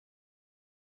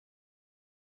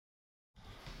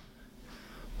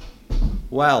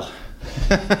Well,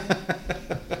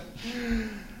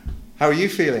 how are you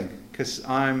feeling? Because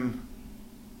I'm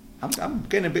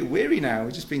getting a bit weary now.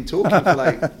 We've just been talking for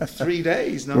like 3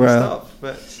 days non-stop.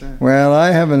 Well,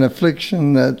 I have an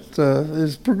affliction that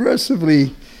is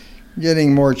progressively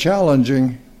getting more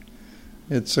challenging.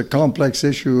 It's a complex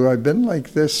issue. I've been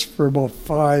like this for about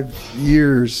 5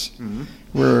 years,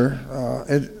 where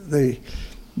the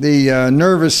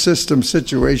nervous system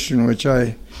situation, which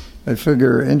I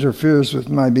figure interferes with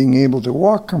my being able to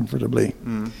walk comfortably,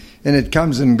 and it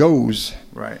comes and goes.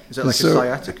 Right. Is that like a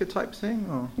sciatica type thing?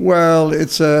 Or? Well,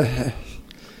 it's a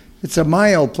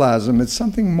myoplasm. It's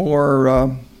something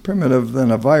more primitive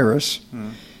than a virus.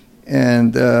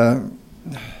 And the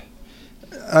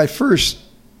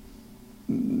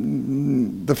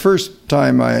first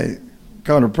time I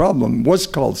got a problem was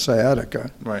called sciatica.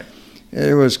 Right.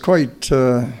 It was quite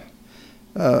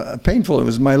painful. It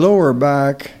was my lower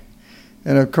back.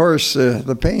 And of course,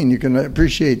 the pain, you can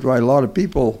appreciate why a lot of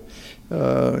people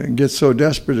get so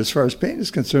desperate as far as pain is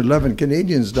concerned. 11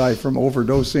 Canadians die from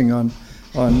overdosing on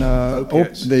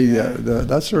opiates,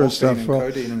 that sort of stuff.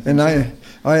 And I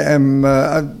am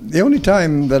the only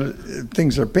time that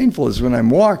things are painful is when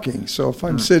I'm walking. So if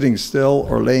I'm sitting still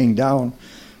or laying down,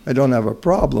 I don't have a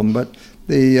problem. But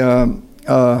the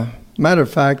matter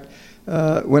of fact,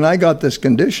 when I got this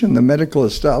condition, the medical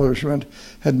establishment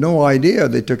had no idea.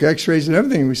 They took x-rays and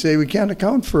everything. We say, we can't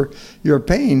account for your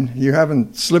pain. You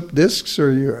haven't slipped discs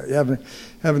or you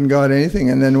haven't got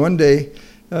anything. And then one day,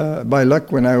 by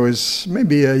luck, when I was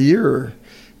maybe a year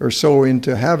or so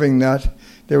into having that,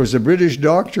 there was a British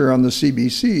doctor on the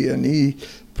CBC, and he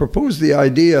proposed the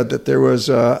idea that there was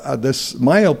this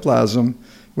myoplasm,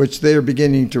 which they're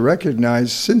beginning to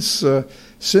recognize.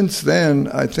 Since then,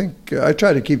 I think, I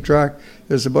try to keep track,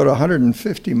 there's about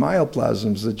 150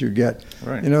 myoplasms that you get.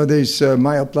 Right. You know, there's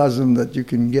myoplasm that you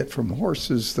can get from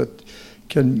horses that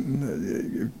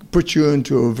can put you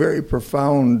into a very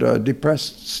profound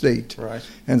depressed state, right,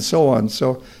 and so on.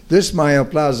 So this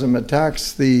myoplasm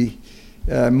attacks the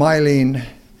myelin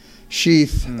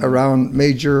sheath around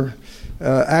major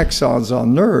axons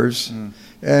on nerves,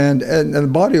 and the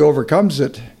body overcomes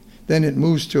it. Then it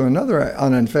moves to another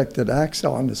uninfected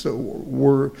axon, so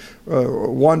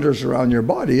wanders around your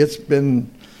body. It's been,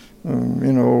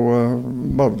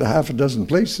 about half a dozen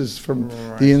places, from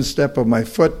the instep of my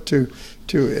foot to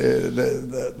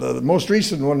the most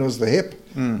recent one was the hip.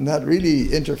 And that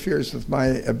really interferes with my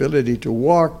ability to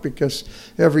walk, because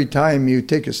every time you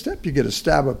take a step, you get a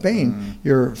stab of pain.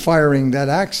 You're firing that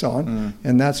axon,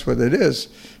 and that's what it is.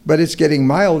 But it's getting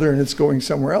milder, and it's going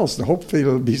somewhere else. And hopefully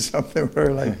it'll be something where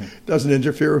it doesn't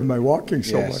interfere with my walking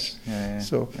so much. Yeah.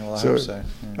 So, well, I hope so.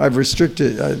 Yeah. I've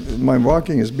restricted, my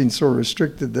walking has been so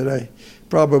restricted that I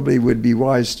probably would be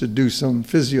wise to do some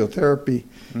physiotherapy,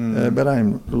 but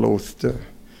I'm loath to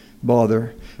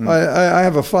bother. I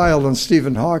have a file on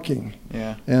Stephen Hawking,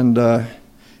 and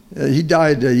he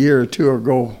died a year or two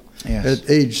ago at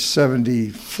age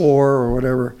 74 or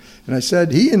whatever. And I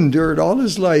said he endured all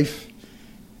his life,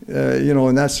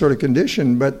 in that sort of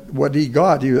condition. But what he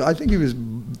got, I think he was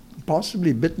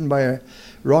possibly bitten by a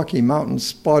Rocky Mountain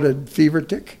spotted fever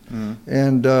tick,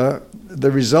 and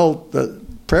the result that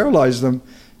paralyzed him.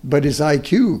 But his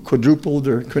IQ quadrupled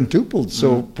or quintupled,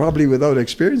 so probably without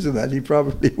experience of that, he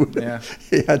probably would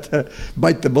he had to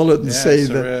bite the bullet and say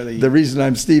that really, the reason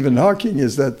I'm Stephen Hawking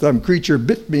is that some creature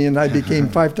bit me and I became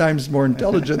 5 times more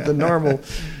intelligent than normal,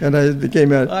 and I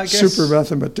became a super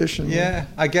mathematician. Yeah,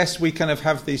 I guess we kind of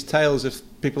have these tales of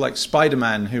people like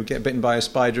Spider-Man who get bitten by a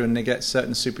spider and they get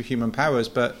certain superhuman powers,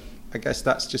 but I guess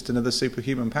that's just another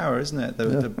superhuman power, isn't it?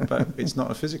 But it's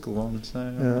not a physical one.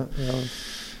 So.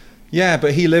 Yeah,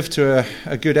 but he lived to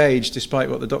a good age, despite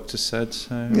what the doctors said.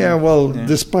 So,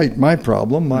 despite my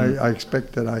problem, I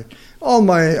expect that all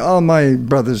my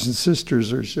brothers and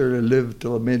sisters are sure to live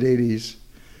till the mid-80s,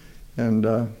 and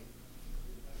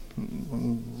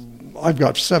I've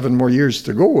got 7 more years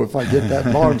to go if I get that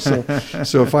long. So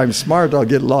if I'm smart, I'll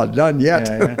get a lot done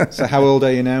yet. So how old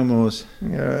are you now, Moores?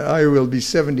 I will be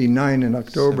 79 in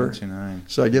October. 79.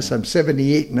 So I guess I'm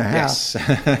 78 and a half. Yes.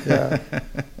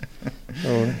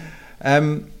 So,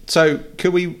 so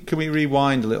can we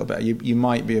rewind a little bit? You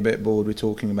might be a bit bored with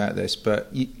talking about this,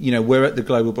 but we're at the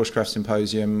Global Bushcraft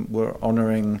Symposium. We're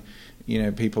honouring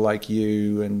people like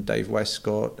you and Dave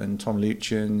Westcott and Tom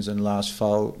Lutyens and Lars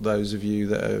Falk, those of you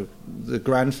that are the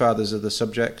grandfathers of the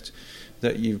subject,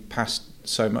 that you've passed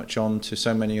so much on to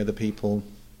so many other people.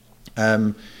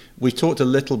 We talked a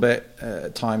little bit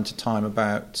time to time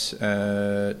about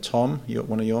Tom,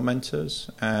 one of your mentors.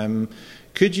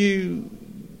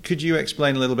 Could you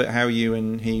explain a little bit how you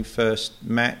and he first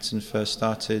met and first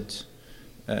started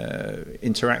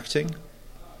interacting?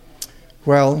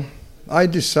 Well, I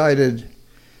decided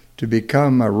to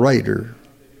become a writer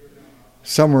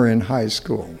somewhere in high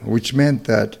school, which meant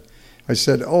that I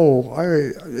said,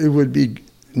 it would be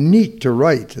neat to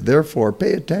write. Therefore,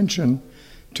 pay attention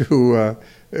to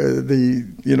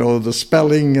the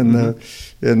spelling and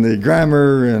the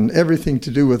grammar and everything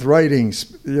to do with writing,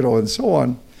 and so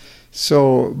on.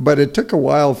 So, but it took a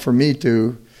while for me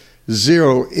to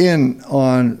zero in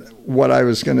on what I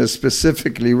was going to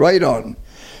specifically write on.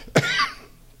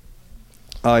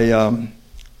 I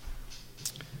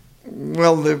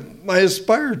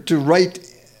aspired to write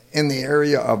in the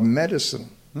area of medicine.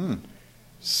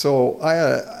 So I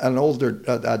had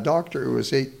a doctor who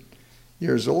was 8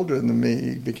 years older than me.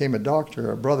 He became a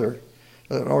doctor, a brother,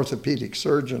 an orthopedic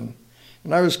surgeon.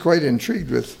 And I was quite intrigued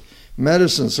with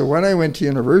medicine. So when I went to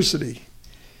university,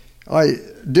 I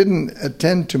didn't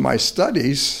attend to my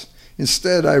studies.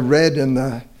 Instead, I read in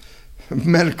the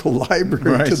medical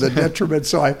library to the detriment.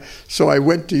 So I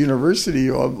went to university,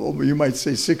 you might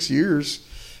say 6 years,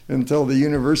 until the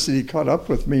university caught up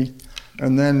with me.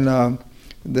 And then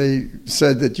they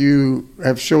said that you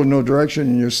have shown no direction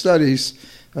in your studies.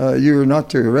 You are not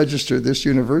to register this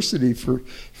university for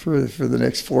the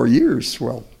next 4 years.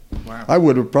 Well, wow. I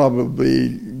would have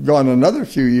probably gone another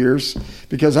few years,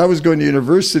 because I was going to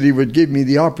university would give me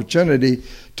the opportunity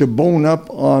to bone up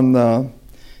on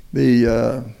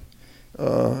the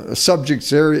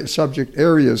subject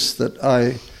areas that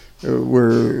I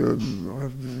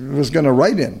was going to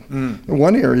write in.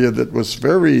 One area that was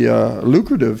very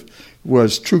lucrative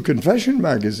was True Confession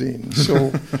magazine.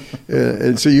 So,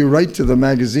 and so you write to the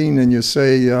magazine and you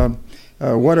say,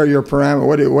 "What are your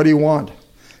parameters? What do you want?"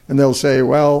 And they'll say,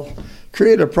 "Well,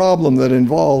 create a problem that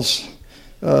involves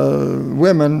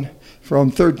women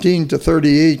from 13 to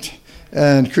 38."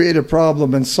 And create a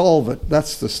problem and solve it.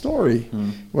 That's the story.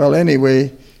 Well,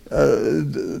 anyway,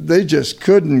 they just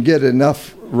couldn't get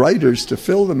enough writers to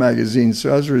fill the magazine.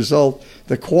 So as a result,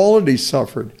 the quality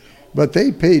suffered. But they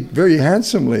paid very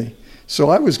handsomely. So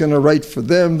I was going to write for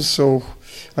them. So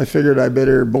I figured I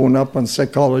better bone up on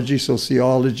psychology,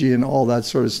 sociology, and all that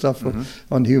sort of stuff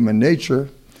on human nature.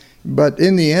 But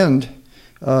in the end,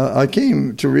 I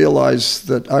came to realize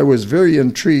that I was very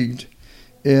intrigued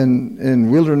in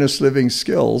wilderness living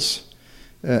skills.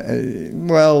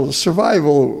 Well,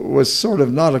 survival was sort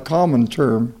of not a common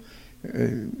term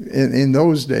in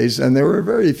those days, and there were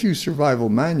very few survival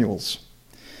manuals.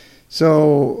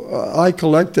 So I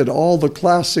collected all the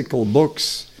classical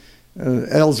books.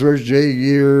 Ellsworth J.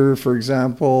 Geer, for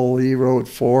example, he wrote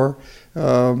 4.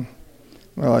 Well,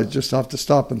 I just have to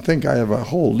stop and think. I have a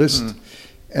whole list.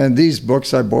 And these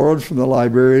books I borrowed from the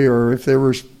library, or if they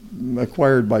were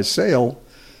acquired by sale.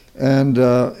 And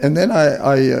then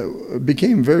I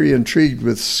became very intrigued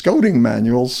with scouting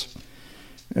manuals,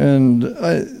 and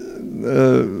I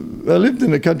lived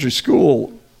in a country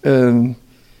school, and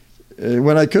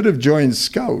when I could have joined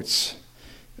Scouts,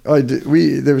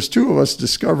 there was 2 of us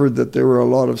discovered that there were a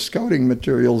lot of scouting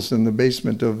materials in the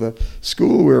basement of the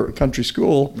school, country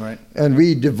school, and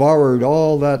we devoured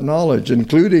all that knowledge,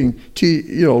 including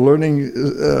learning.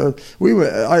 We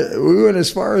went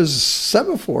as far as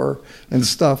semaphore and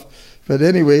stuff. But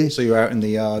anyway, so you're out in the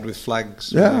yard with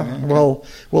flags. Yeah.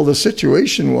 Well, the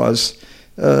situation was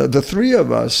the 3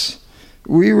 of us.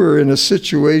 We were in a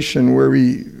situation where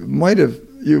you might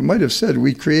have said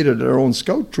we created our own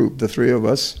scout troop, the 3 of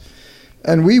us,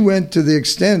 and we went to the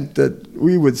extent that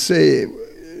we would say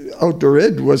outdoor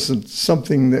ed wasn't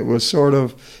something that was sort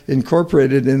of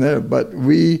incorporated in there, but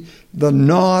the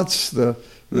knots,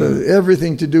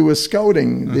 everything to do with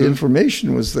scouting, the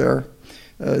information was there.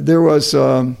 There was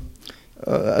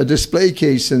a display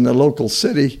case in the local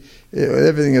city,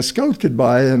 everything a scout could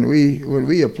buy, and when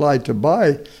we applied to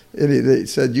buy, they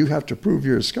said you have to prove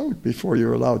you're a scout before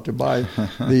you're allowed to buy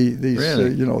these,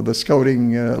 really? The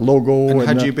scouting logo. And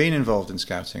had you been involved in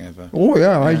scouting ever? Oh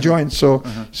yeah, I joined. So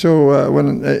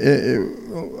when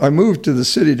I moved to the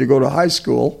city to go to high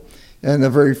school, and the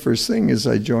very first thing is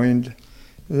I joined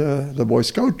the Boy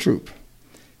Scout troop.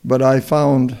 But I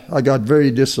got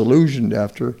very disillusioned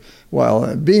after a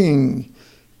while. Being,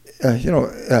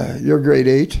 you're grade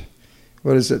 8,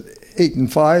 what is it, 8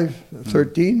 and 5,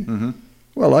 13?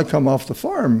 Well, I come off the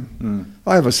farm.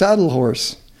 I have a saddle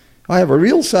horse. I have a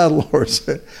real saddle horse.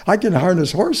 I can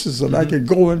harness horses, and I can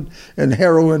go and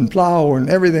harrow and plow and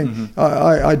everything.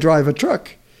 I drive a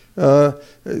truck. The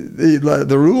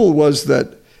rule was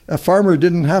that a farmer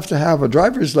didn't have to have a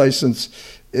driver's license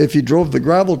if he drove the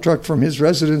gravel truck from his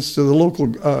residence to the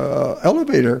local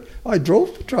elevator. I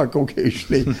drove the truck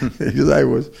occasionally because I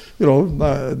was,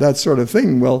 that sort of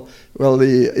thing. Well,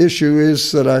 the issue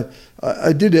is that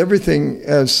I did everything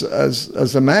as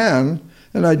a man,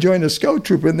 and I joined a scout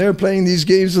troop, and they're playing these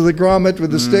games of the grommet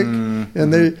with the stick,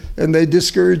 and they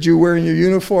discourage you wearing your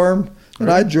uniform. And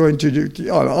I joined to do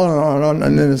on,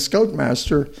 and then a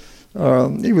scoutmaster.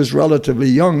 He was relatively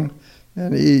young.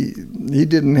 And he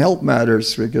didn't help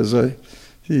matters because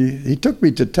he took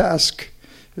me to task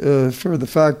for the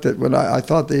fact that when I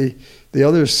thought the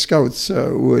other scouts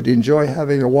would enjoy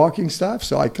having a walking staff,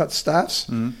 so I cut staffs.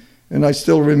 And I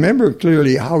still remember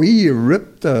clearly how he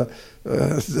ripped the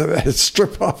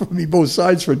strip off of me both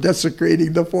sides for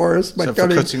desecrating the forest. So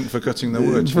for cutting the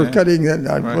wood. For cutting, and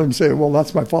I'm saying, well,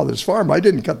 that's my father's farm. I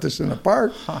didn't cut this in a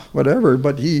park, whatever.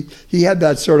 But he had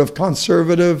that sort of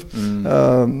conservative thing,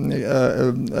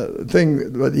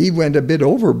 but he went a bit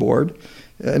overboard.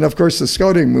 And of course, the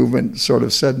scouting movement sort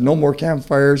of said, no more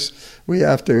campfires. We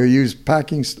have to use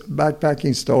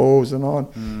backpacking stoves and on.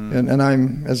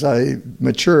 And as I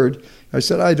matured, I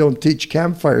said, I don't teach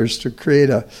campfires to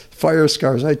create fire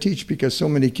scars. I teach because so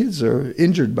many kids are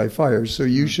injured by fires. So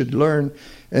you should learn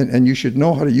and you should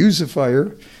know how to use a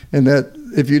fire. And that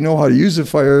if you know how to use a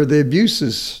fire, the abuse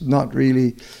is not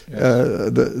really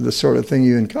the sort of thing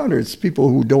you encounter. It's people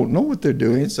who don't know what they're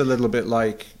doing. It's a little bit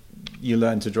like you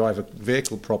learn to drive a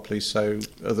vehicle properly, so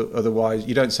otherwise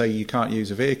you don't say you can't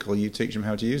use a vehicle, you teach them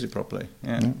how to use it properly.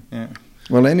 Yeah.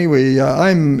 Well, anyway,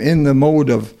 I'm in the mode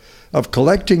of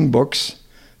collecting books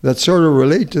that sort of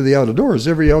relate to the outdoors,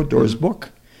 every outdoors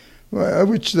book,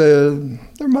 which there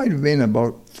might have been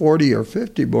about 40 or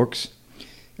 50 books.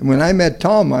 And when I met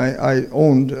Tom, I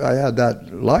had that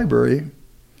library,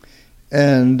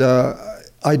 and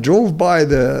I drove by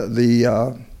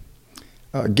the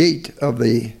gate of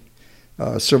the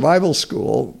survival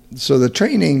school. So the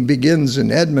training begins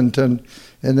in Edmonton,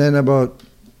 and then about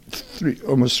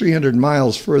almost 300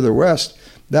 miles further west,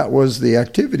 that was the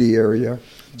activity area.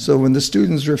 So when the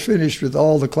students were finished with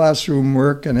all the classroom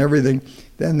work and everything,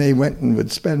 then they went and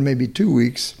would spend maybe 2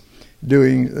 weeks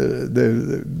doing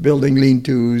the building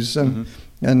lean-tos and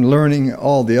learning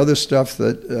all the other stuff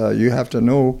that you have to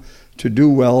know to do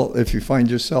well if you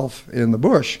find yourself in the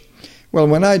bush. Well,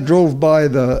 when I drove by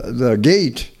the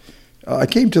gate, I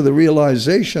came to the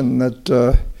realization that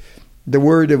the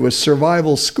word, it was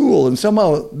survival school, and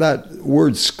somehow that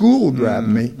word school grabbed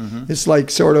me. It's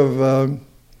like sort of,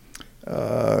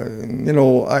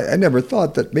 I never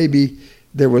thought that maybe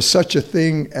there was such a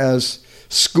thing as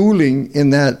schooling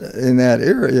in that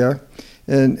area,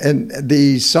 and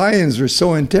the signs were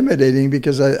so intimidating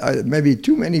because maybe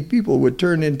too many people would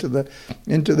turn into there,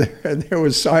 and there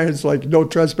was signs like no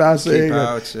trespassing,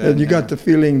 and you got the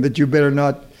feeling that you better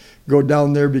not go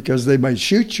down there because they might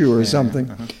shoot you or something.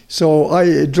 So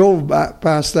I drove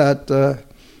past that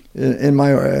in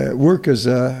my work as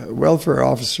a welfare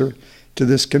officer to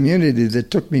this community that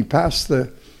took me past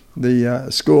the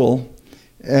school.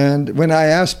 And when I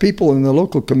asked people in the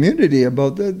local community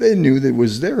about that, they knew that it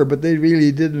was there, but they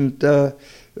really didn't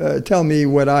tell me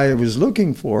what I was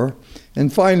looking for.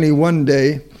 And finally one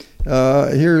day,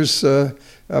 here's a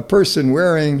person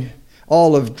wearing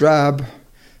olive drab,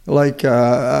 like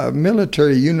a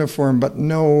military uniform, but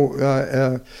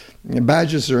no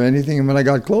badges or anything. And when I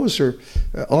got closer,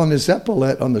 on his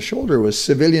epaulette on the shoulder was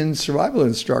civilian survival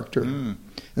instructor. And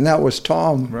that was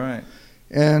Tom. Right.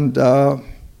 And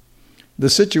the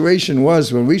situation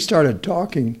was, when we started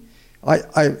talking, I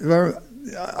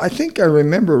think I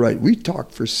remember right, we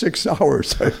talked for 6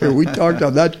 hours. We talked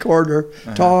on that corner,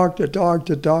 talked.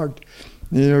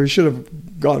 We should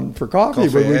have gone for coffee,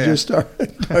 but we just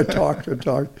started talked.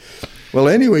 Well,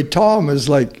 anyway, Tom was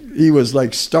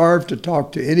like starved to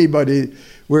talk to anybody,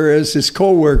 whereas his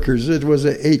co-workers, it was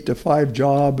an 8 to 5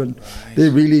 job, and they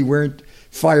really weren't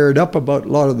fired up about a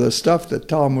lot of the stuff that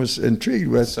Tom was intrigued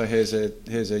with. So here's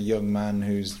a young man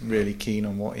who's really keen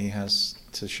on what he has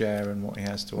to share and what he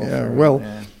has to offer. Well,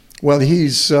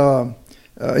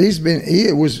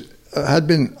 had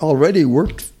been already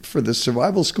worked for the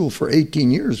survival school for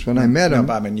 18 years when I met him.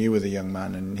 But I mean, you were the young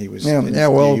man, and he was. I'm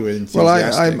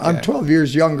 12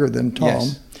 years younger than Tom,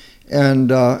 yes.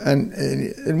 And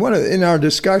in our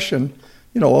discussion,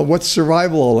 what's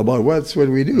survival all about? What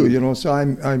do we do? So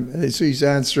he's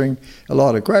answering a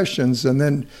lot of questions, and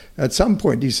then at some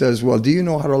point he says, "Well, do you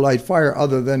know how to light fire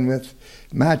other than with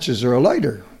matches or a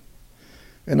lighter?"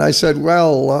 And I said,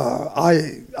 "Well,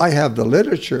 I have the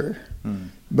literature."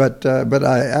 but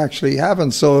I actually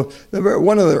haven't. So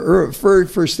one of the very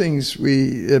first things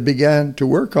we began to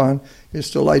work on is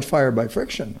to light fire by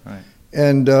friction. Right.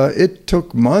 And it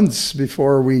took months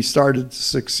before we started to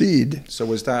succeed. So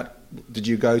did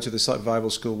you go to the survival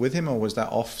school with him, or was that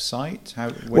off-site?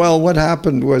 Well, what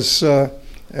happened was that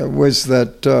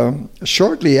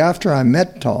shortly after I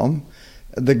met Tom,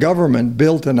 the government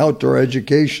built an outdoor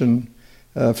education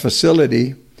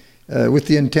facility with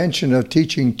the intention of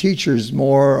teaching teachers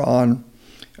more on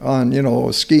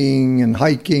skiing and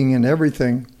hiking and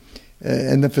everything.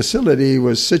 And the facility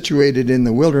was situated in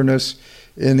the wilderness,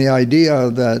 in the idea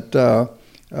that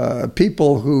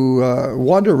people who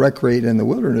want to recreate in the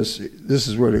wilderness, this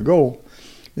is where to go.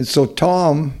 And so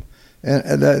Tom,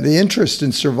 and the interest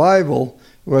in survival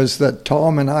was that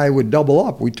Tom and I would double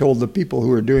up. We told the people who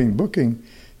were doing booking,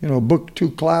 book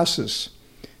 2 classes,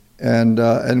 and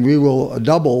we will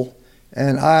double.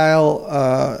 And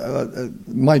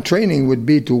my training would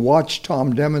be to watch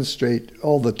Tom demonstrate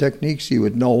all the techniques he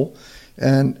would know,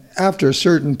 and after a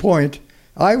certain point,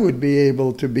 I would be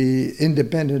able to be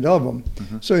independent of him.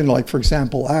 Mm-hmm. So, like for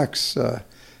example, axe.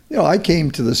 I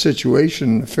came to the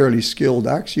situation a fairly skilled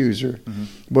axe user, mm-hmm.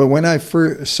 but when I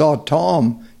first saw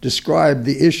Tom describe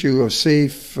the issue of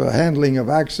safe handling of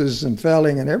axes and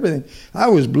felling and everything, I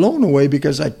was blown away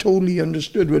because I totally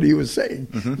understood what he was saying.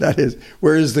 Mm-hmm. That is,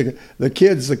 whereas the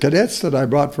cadets that I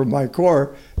brought from my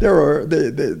corps,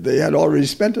 they had already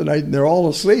spent the night and they're all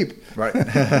asleep. Right.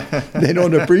 They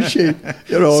don't appreciate,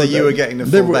 So you were getting the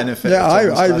full benefit. Yeah, of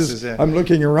Tom's classes, yeah. I'm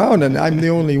looking around and I'm the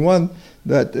only one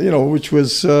that, which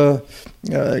was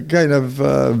kind of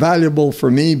valuable for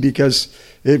me, because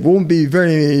it won't be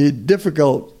very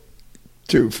difficult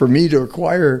for me to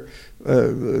acquire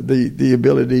the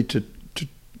ability to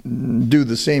do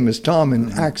the same as Tom in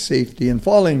mm-hmm. axe safety and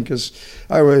falling, because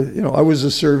I was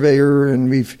a surveyor and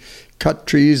we've cut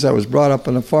trees. I was brought up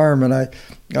on a farm, and I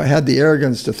had the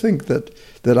arrogance to think that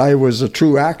I was a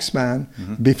true axeman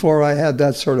mm-hmm. before I had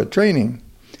that sort of training.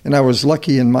 And I was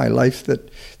lucky in my life that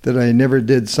I never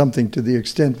did something to the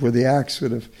extent where the axe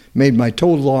would have made my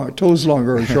toes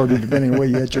longer or shorter, depending on where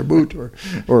you hit your boot. Or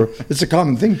it's a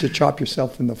common thing to chop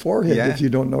yourself in the forehead if you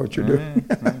don't know what you're doing.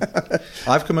 Right.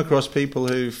 I've come across people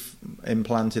who've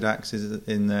implanted axes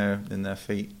in their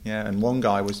feet. Yeah, and one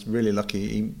guy was really lucky.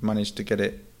 He managed to get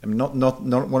it. I mean, not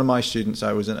one of my students.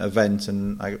 I was at an event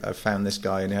and I found this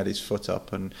guy and he had his foot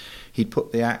up and he'd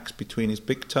put the axe between his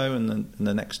big toe and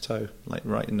the next toe, like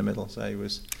right in the middle. So he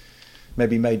was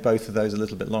maybe made both of those a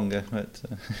little bit longer. But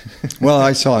well,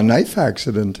 I saw a knife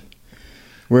accident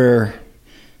where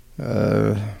we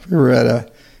were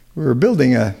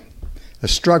building a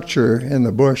structure in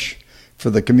the bush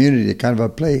for the community, kind of a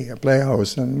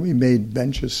playhouse, and we made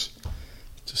benches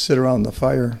to sit around the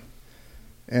fire.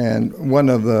 And one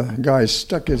of the guys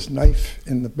stuck his knife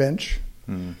in the bench.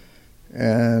 Mm.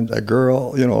 And a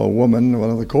girl, a woman, one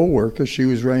of the co-workers, she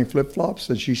was wearing flip-flops,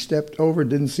 and she stepped over,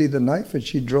 didn't see the knife, and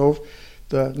she drove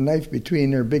the knife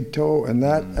between her big toe and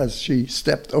that as she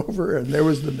stepped over, and there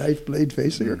was the knife blade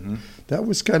facing her. Mm-hmm. That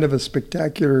was kind of a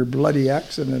spectacular, bloody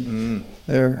accident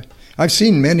there. I've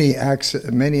seen many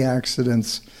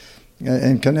accidents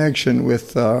in connection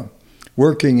with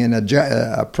working in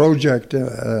a project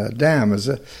dam.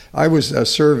 I was a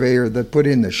surveyor that put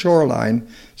in the shoreline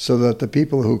so that the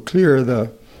people who clear the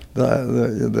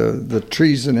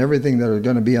trees and everything that are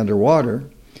going to be underwater,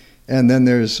 and then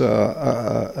there's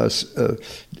a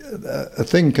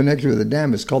thing connected with the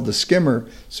dam. It's called the skimmer.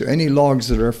 So any logs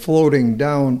that are floating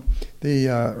down the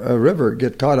river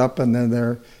get caught up, and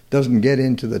then doesn't get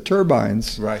into the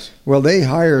turbines. Right. Well, they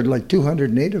hired like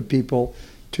 200 native people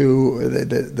to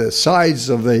the sides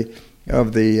of between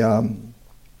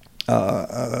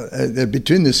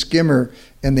the skimmer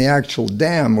and the actual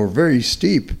dam were very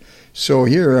steep. So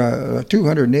here,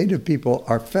 200 native people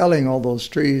are felling all those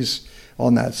trees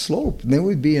on that slope, and there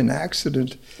would be an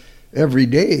accident every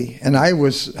day. And I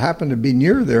happened to be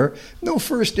near there, no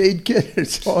first aid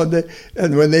kit.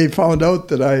 And when they found out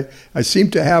that I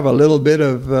seemed to have a little bit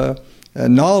of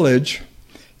knowledge.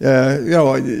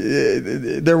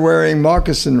 They're wearing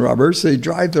moccasin rubbers. They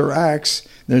drive their axe.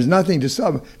 There's nothing to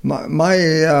stop.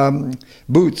 My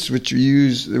boots, which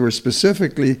were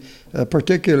specifically,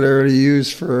 particularly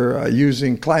used for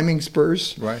using climbing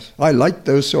spurs. Right. I liked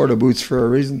those sort of boots for a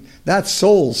reason. That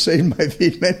sole saved my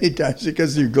feet many times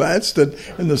because you glanced at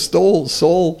and the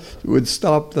sole would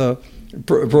stop the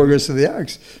progress of the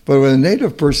axe. But with a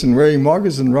native person wearing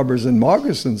moccasin rubbers and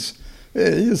moccasins,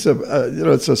 it's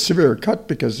a severe cut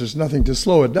because there's nothing to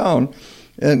slow it down,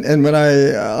 and when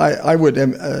I would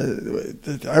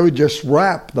just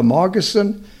wrap the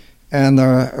moccasin and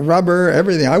rubber,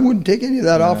 everything. I wouldn't take any of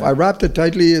that off. I wrapped it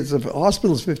tightly. The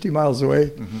hospital's 50 miles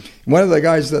away. One of the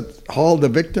guys that hauled the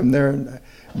victim there, and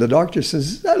the doctor says,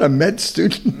 "Is that a med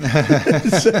student?"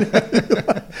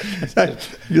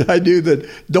 I knew that.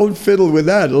 Don't fiddle with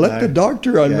that. Let the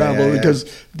doctor unravel because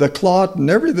the clot and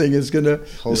everything is going to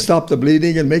stop the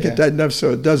bleeding and make it tight enough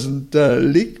so it doesn't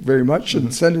leak very much,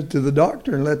 and send it to the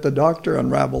doctor and let the doctor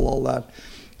unravel all that.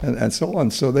 And so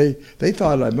on. So they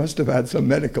thought I must have had some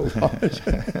medical knowledge.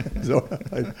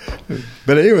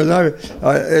 But anyways,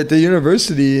 at the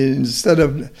university,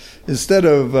 instead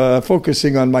of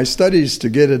focusing on my studies to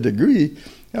get a degree,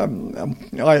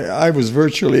 I was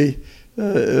virtually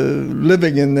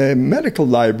living in the medical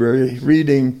library,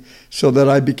 reading, so that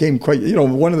I became quite,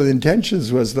 one of the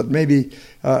intentions was that maybe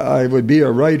I would be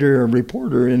a writer, a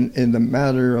reporter in the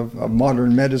matter of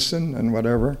modern medicine and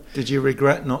whatever. Did you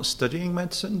regret not studying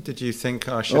medicine? Did you think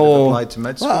I should have applied to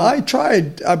med school? Well, I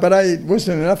tried, but I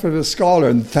wasn't enough of a scholar,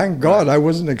 and thank God I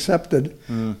wasn't accepted.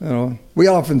 We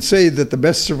often say that the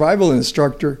best survival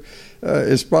instructor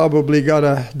has probably got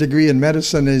a degree in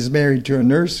medicine and is married to a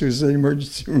nurse who's an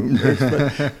emergency room nurse.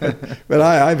 But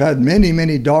I've had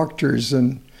many doctors,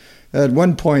 and at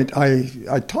one point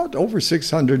I taught over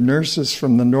 600 nurses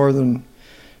from the northern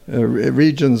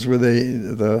regions where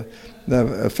the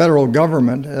federal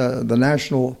government, the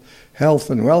National Health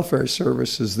and Welfare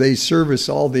Services, they service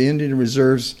all the Indian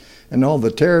reserves and all the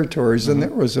territories, and there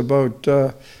was about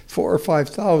 4,000 or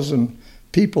 5,000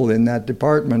 people in that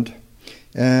department.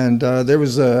 And there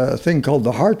was a thing called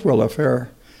the Hartwell Affair,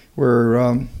 where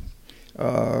a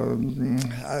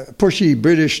pushy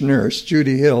British nurse,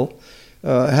 Judy Hill,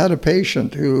 had a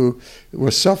patient who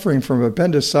was suffering from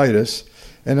appendicitis,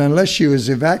 and unless she was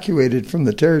evacuated from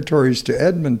the territories to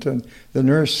Edmonton, the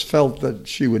nurse felt that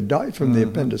she would die from the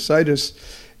appendicitis.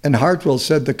 And Hartwell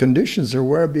said, "The conditions are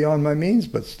well beyond my means,"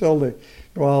 but still,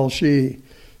 she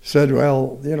said,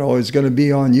 "Well, it's going to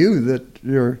be on you that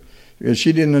you're."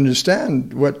 She didn't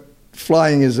understand what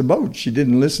flying is about. She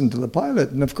didn't listen to the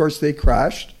pilot, and of course they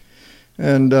crashed.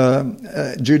 And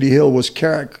Judy Hill was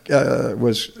killed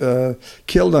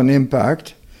on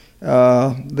impact.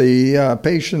 The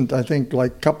patient, I think,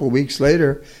 like a couple of weeks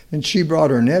later, and she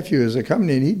brought her nephew as a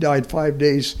company, and he died 5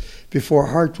 days before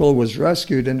Hartwell was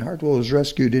rescued, and Hartwell was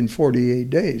rescued in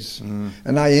 48 days.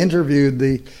 And I interviewed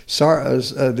the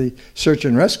search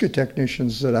and rescue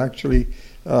technicians that actually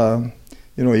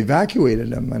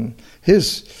evacuated him, and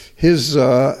his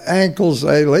ankles,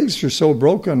 legs were so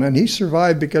broken, and he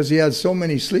survived because he had so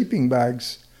many sleeping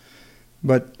bags.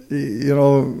 But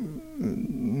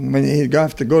when he'd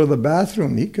have to go to the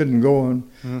bathroom, he couldn't go, and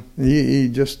he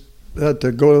just had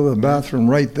to go to the bathroom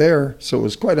right there. So it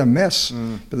was quite a mess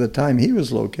by the time he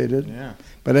was located.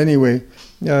 But anyway,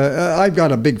 I've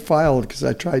got a big file because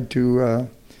I tried to.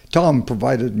 Tom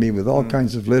provided me with all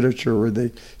kinds of literature where the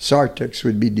SARTEX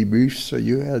would be debriefed, so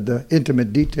you had the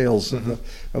intimate details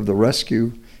of the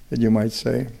rescue, that you might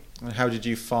say. And how did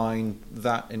you find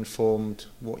that informed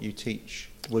what you teach?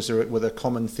 Were there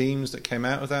common themes that came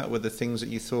out of that? Were there things that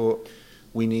you thought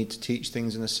we need to teach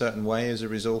things in a certain way as a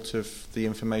result of the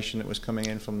information that was coming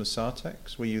in from the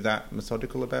SARTEX? Were you that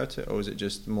methodical about it, or was it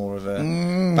just more of a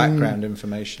background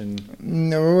information?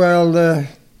 No,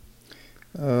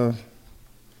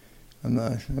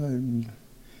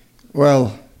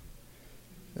 well,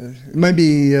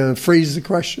 maybe phrase the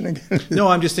question again. No,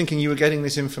 I'm just thinking you were getting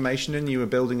this information and you were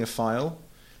building a file.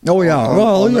 Oh yeah,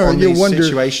 on you these wonder.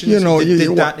 Situations.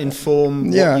 Did that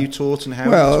inform what you taught and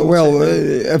how?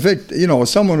 If it,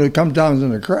 someone would come down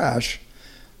in a crash,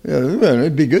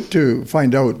 it'd be good to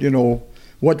find out,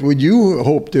 what would you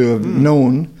hope to have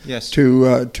known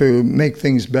to make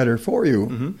things better for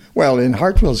you? Well, in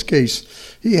Hartwell's case,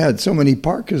 he had so many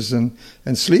parkas and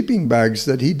sleeping bags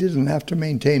that he didn't have to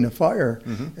maintain a fire.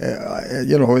 I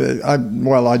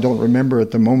don't remember at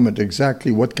the moment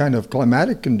exactly what kind of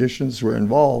climatic conditions were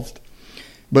involved.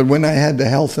 But when I had the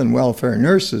health and welfare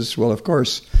nurses, well, of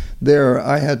course, there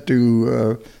I had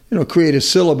to, create a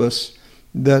syllabus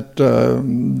that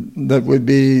would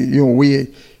be,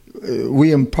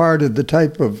 we imparted the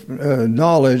type of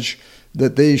knowledge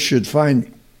that they should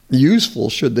find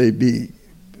useful should they be,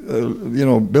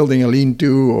 building a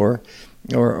lean-to or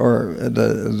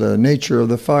the nature of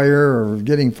the fire or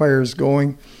getting fires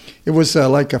going. It was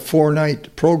like a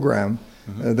 4-night program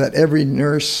that every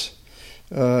nurse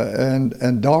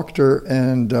and doctor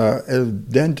and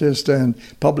dentist and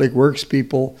public works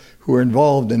people who were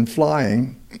involved in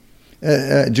flying.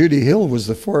 Judy Hill was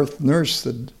the 4th nurse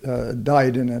that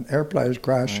died in an airplane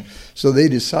crash, so they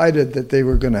decided that they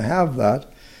were going to have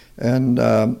that, and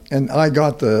I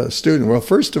got the student. Well,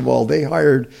 first of all, they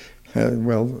hired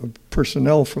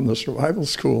personnel from the survival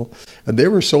school, and they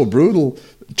were so brutal,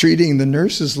 treating the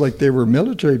nurses like they were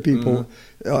military people.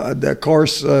 The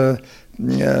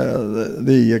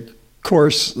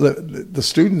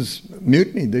students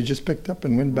mutinied. They just picked up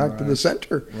and went back to the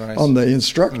center on the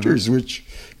instructors, which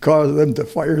caused them to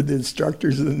fire the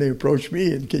instructors. And then they approached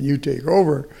me and, can you take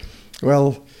over?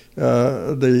 Well, by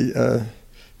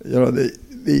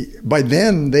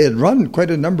then they had run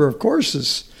quite a number of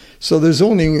courses. So there's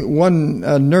only one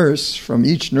nurse from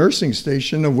each nursing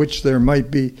station, of which there might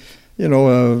be,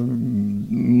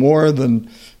 more than,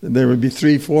 there would be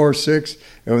 3, 4, 6.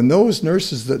 And those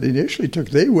nurses that initially took,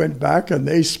 they went back and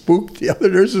they spooked the other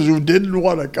nurses who didn't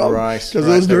want to come. Because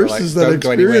those nurses that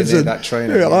experienced it,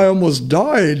 I almost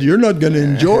died. You're not going to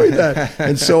enjoy that.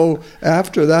 And so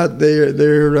after that,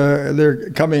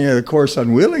 they're coming at a course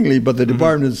unwillingly, but the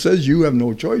department says you have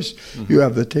no choice. You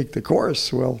have to take the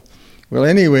course. Well,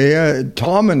 anyway,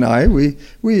 Tom and I, we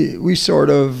sort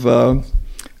of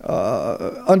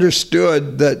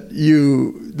understood that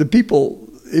the people,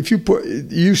 if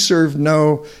you serve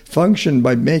no function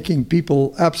by making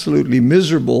people absolutely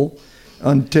miserable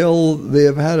until they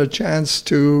have had a chance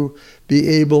to be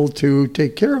able to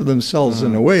take care of themselves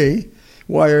in a way.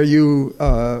 Why are you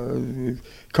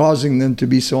causing them to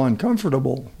be so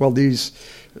uncomfortable? Well, these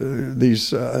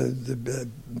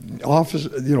office,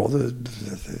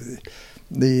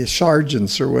 the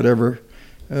sergeants or whatever,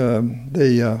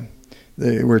 they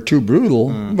were too brutal.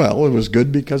 Well, it was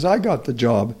good because I got the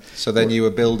job. So then you were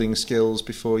building skills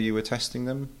before you were testing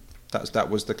them? That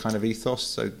was the kind of ethos?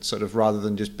 So sort of rather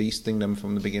than just beasting them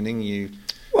from the beginning, you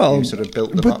sort of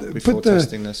built them up before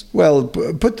testing this? Well,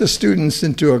 put the students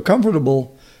into a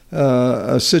comfortable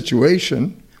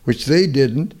situation, which they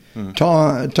didn't.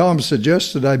 Tom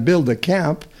suggested I build a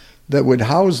camp that would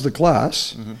house the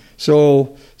class.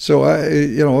 So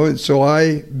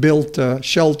I built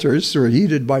shelters that were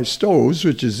heated by stoves,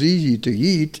 which is easy to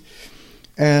heat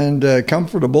and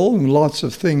comfortable, and lots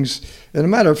of things. And a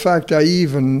matter of fact, I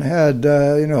even had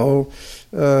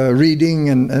reading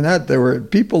and that. There were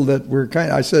people that were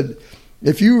I said,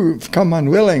 if you come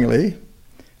unwillingly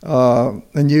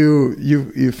and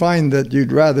you find that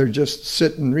you'd rather just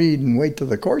sit and read and wait till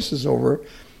the course is over,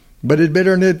 but it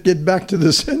better not get back to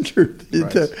the center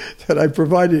that I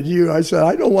provided you. I said,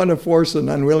 I don't want to force an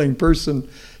unwilling person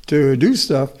to do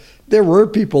stuff. There were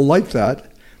people like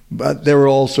that, but there were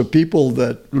also people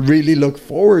that really look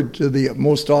forward to the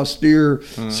most austere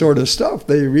sort of stuff.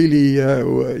 They really,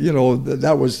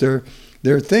 that was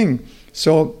their thing.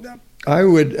 So I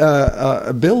would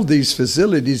build these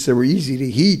facilities that were easy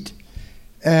to heat.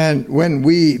 And when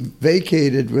we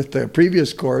vacated with the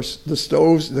previous course, the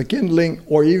stoves, the kindling,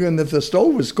 or even if the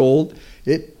stove was cold,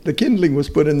 the kindling was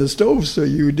put in the stove, so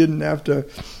you didn't have to,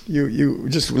 you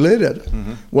just lit it.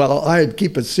 Well, I'd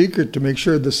keep it secret to make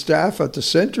sure the staff at the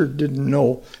center didn't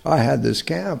know I had this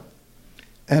camp.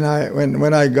 And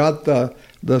when I got the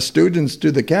students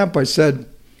to the camp, I said,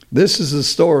 this is the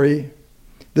story,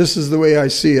 this is the way I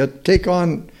see it. Take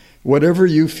on whatever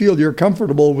you feel you're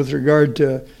comfortable with regard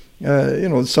to.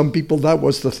 Some people, that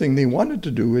was the thing they wanted to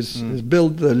do, is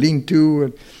build the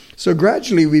lean-to. So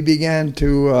gradually we began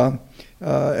to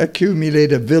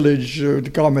accumulate a village to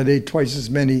accommodate twice as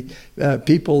many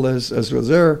people as was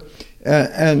there.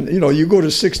 And you go to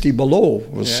 60 below.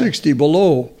 Well, 60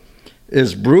 below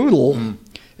is brutal.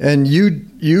 And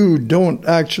you don't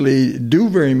actually do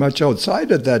very much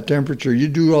outside at that temperature. You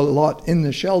do a lot in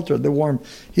the shelter, the warm,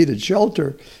 heated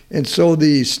shelter. And so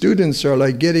the students are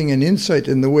like getting an insight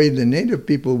in the way the native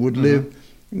people would live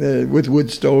with wood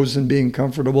stoves and being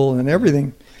comfortable and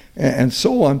everything, and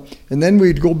so on. And then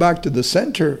we'd go back to the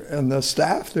center, and the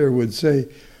staff there would say,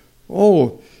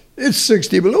 oh, it's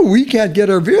 60 below. We can't get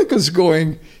our vehicles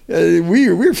going.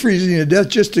 We're freezing to death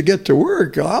just to get to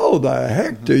work. How the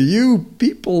heck do you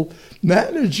people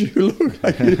manage? You look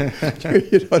like you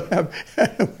don't have.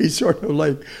 We sort of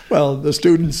like, well, the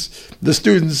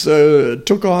students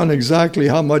took on exactly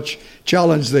how much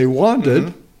challenge they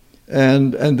wanted,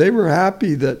 and they were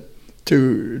happy that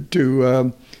to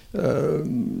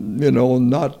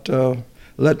not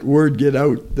let word get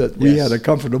out that we had a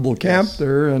comfortable camp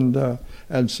there,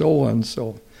 and so on.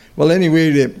 So, well,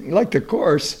 anyway, like the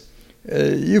course,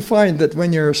 you find that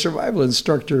when you're a survival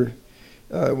instructor,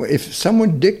 if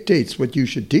someone dictates what you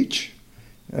should teach,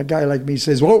 a guy like me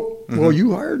says, well,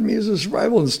 you hired me as a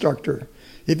survival instructor.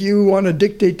 If you want to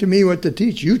dictate to me what to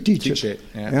teach, you teach it.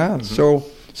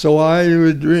 So I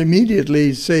would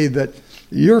immediately say that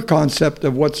your concept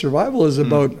of what survival is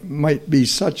about might be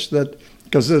such that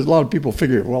because there's a lot of people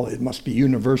figure, well, it must be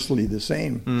universally the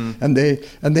same, and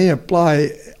they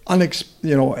apply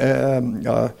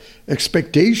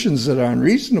expectations that are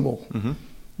unreasonable.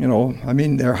 You know, I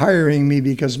mean, they're hiring me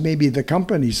because maybe the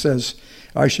company says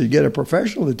I should get a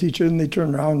professional to teach it, and they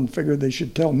turn around and figure they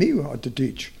should tell me how to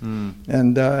teach.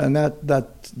 And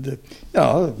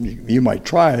you might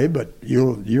try, but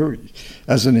you're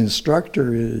as an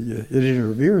instructor, it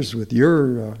interferes with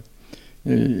your.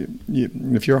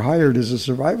 If you're hired as a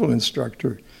survival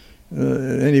instructor,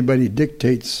 anybody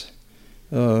dictates,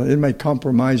 it might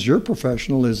compromise your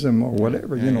professionalism or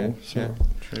whatever, you know. So,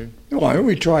 true.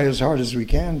 We try as hard as we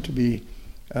can to be,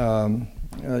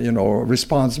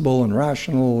 responsible and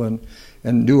rational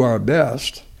and do our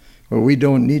best. But we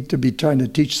don't need to be trying to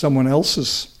teach someone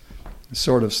else's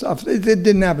sort of stuff. It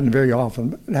didn't happen very often,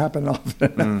 but it happened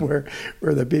often enough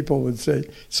where the people would say.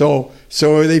 So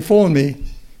they phone me.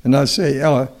 And I say,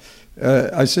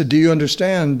 I said, do you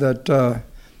understand that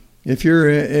if you're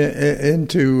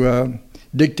into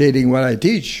dictating what I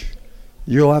teach,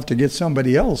 you'll have to get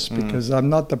somebody else because I'm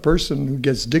not the person who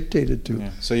gets dictated to.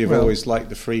 Yeah. So you've always liked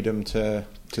the freedom to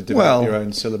develop your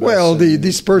own syllabus. Well,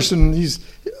 this person, he's,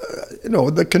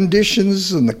 the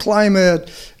conditions and the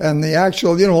climate and the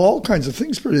actual, all kinds of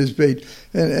things participate.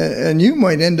 And you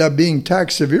might end up being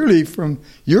taxed severely from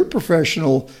your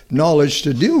professional knowledge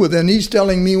to deal with. And he's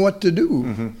telling me what to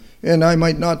do. And I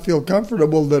might not feel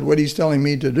comfortable that what he's telling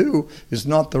me to do is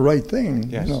not the right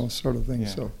thing, sort of thing. Yeah.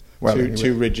 So. Well,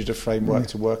 too rigid a framework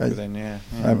to work within.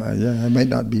 I might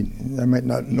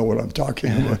not know what I'm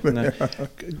talking about. No.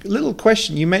 Little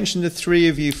question: you mentioned the three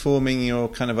of you forming your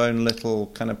kind of own little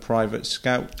kind of private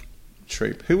scout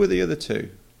troop. Who were the other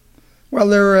two? Well,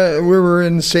 we were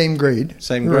in the same grade.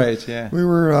 Same grade, yeah. We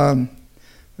were,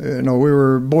 we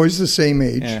were boys the same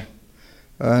age,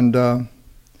 and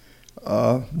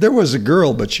there was a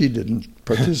girl, but she didn't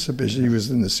participate. She was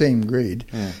in the same grade.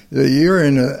 You're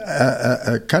in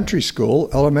a country school,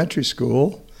 elementary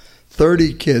school,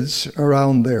 30 kids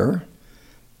around there,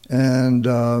 and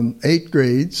 8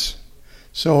 grades.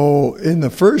 So in the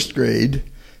first grade,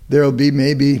 there'll be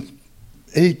maybe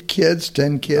 8 kids,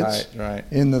 10 kids. Right.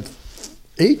 In the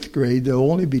 8th grade,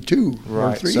 there'll only be 2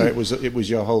 or 3. So it was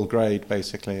your whole grade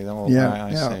basically.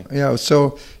 I see.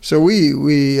 So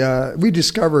we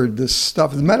discovered this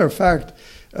stuff. As a matter of fact,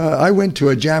 I went to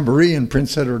a jamboree in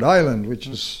Prince Edward Island, which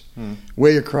is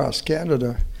way across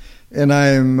Canada, and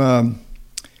I'm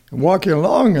walking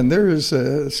along, and there is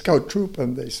a scout troop,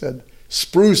 and they said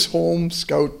Spruce Home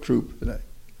Scout Troop, and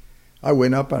I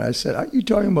went up and I said, "Are you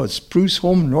talking about Spruce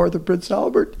Home north of Prince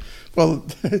Albert?" Well,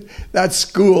 that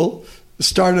school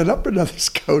started up another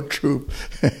scout troop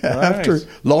after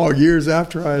long years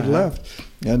after I had left,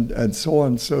 and so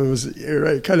on. So it was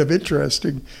kind of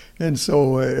interesting. And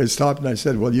so I stopped and I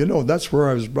said, "Well, that's where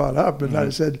I was brought up." And I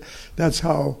said, "That's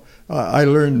how I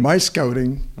learned my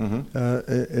scouting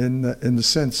in the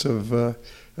sense of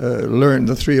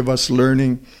the three of us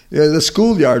learning." The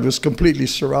schoolyard was completely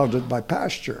surrounded by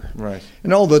pasture, right?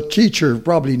 And all the teacher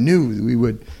probably knew we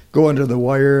would go under the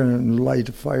wire and light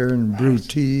a fire and brew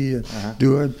tea and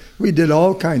do it. We did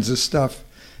all kinds of stuff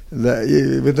that,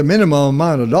 with the minimum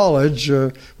amount of knowledge,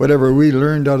 whatever we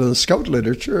learned out of the scout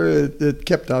literature, it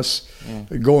kept us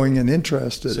going and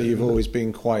interested. So you've always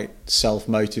been quite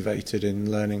self-motivated in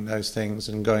learning those things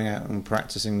and going out and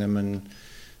practicing them, and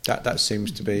that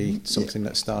seems to be something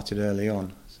that started early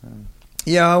on. So.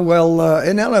 Yeah, well,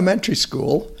 in elementary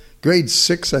school, grade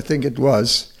 6 I think it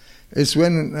was, it's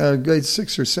when grade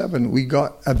 6 or 7 we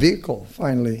got a vehicle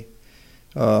finally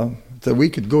that we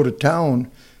could go to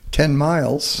town 10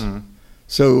 miles.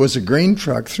 So it was a grain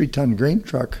truck, 3-ton grain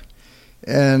truck.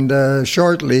 And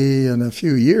shortly, in a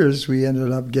few years, we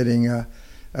ended up getting a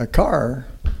car.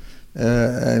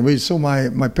 And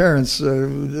my parents,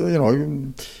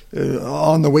 on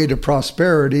the way to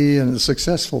prosperity and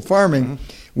successful farming,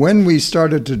 when we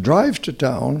started to drive to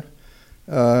town,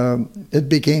 it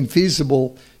became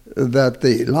feasible that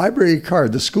the library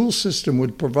card, the school system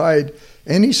would provide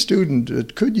any student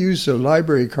that could use a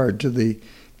library card to the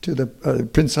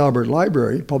Prince Albert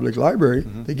Library, public library.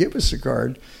 They give us a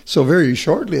card. So very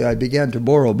shortly I began to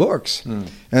borrow books.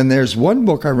 And there's one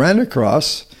book I ran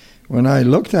across. When I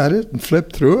looked at it and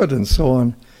flipped through it and so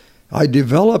on, I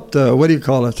developed, I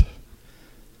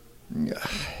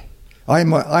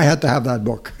had to have that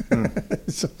book.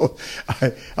 So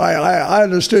I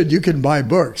understood you can buy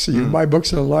books. You can buy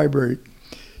books in a library.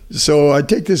 So I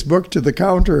take this book to the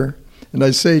counter and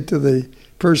I say to the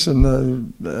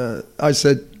person, I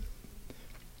said,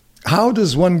 "How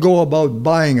does one go about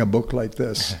buying a book like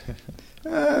this?"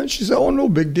 She said, "Oh, no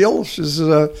big deal." She says,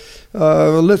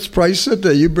 "Let's price it.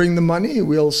 You bring the money,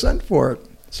 we'll send for it."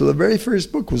 So the very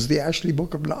first book was the Ashley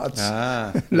Book of Knots.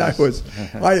 That was,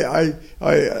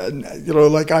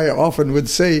 like I often would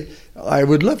say, I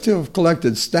would love to have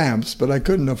collected stamps, but I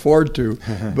couldn't afford to.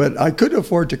 But I could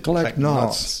afford to collect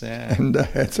knots, and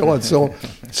so on.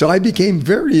 So I became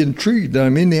very intrigued. I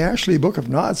mean, the Ashley Book of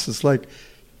Knots is like,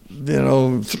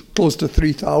 close to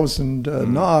 3,000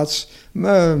 knots,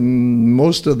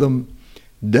 most of them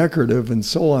decorative and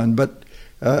so on. But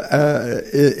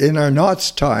in our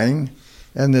knots tying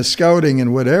and the scouting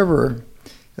and whatever,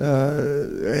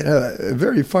 a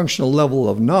very functional level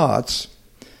of knots.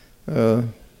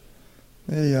 Well,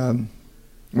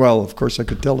 of course, I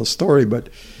could tell a story, but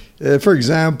for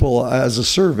example, as a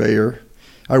surveyor,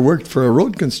 I worked for a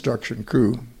road construction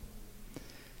crew.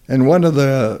 And one of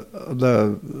the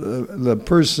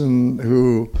person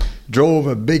who drove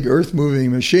a big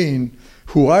earth-moving machine,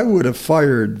 who I would have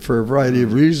fired for a variety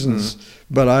of reasons,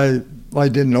 but I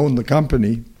didn't own the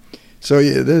company. So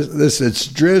it's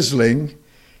drizzling,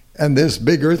 and this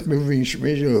big earth-moving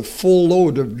machine with full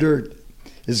load of dirt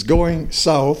is going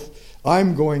south.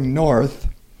 I'm going north,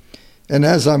 and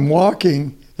as I'm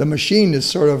walking, the machine is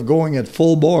sort of going at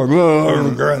full bore,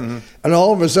 and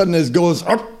all of a sudden it goes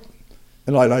up.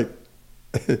 And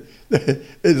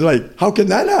it's like, how can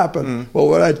that happen? Well,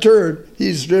 when I turn,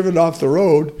 he's driven off the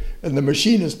road, and the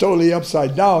machine is totally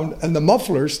upside down, and the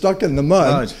muffler stuck in the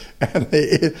mud, and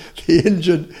the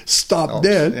engine stopped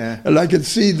dead. Yeah. And I can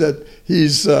see that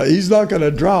he's not going to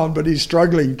drown, but he's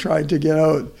struggling trying to get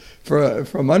out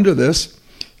from under this.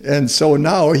 And so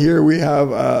now here we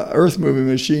have an earth-moving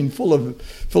machine full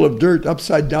of dirt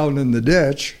upside down in the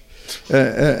ditch,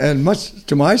 and much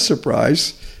to my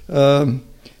surprise,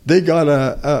 they got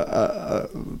a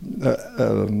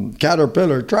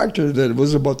Caterpillar tractor that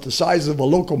was about the size of a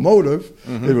locomotive.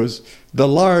 It was the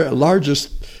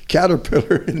largest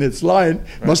Caterpillar in its line.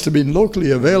 Must have been locally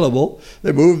available.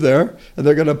 They moved there, and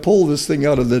they're going to pull this thing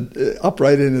out of the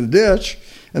upright into the ditch.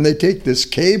 And they take this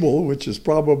cable, which is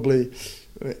probably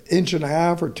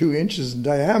 1.5 or 2 inches in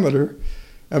diameter,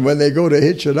 and when they go to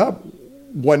hitch it up,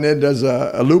 one end has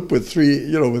a loop with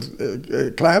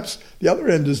with clamps. The other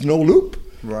end is no loop.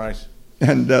 Right.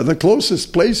 And the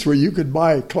closest place where you could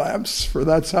buy clamps for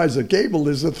that size of cable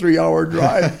is a 3-hour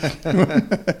drive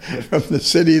from the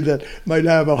city that might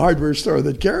have a hardware store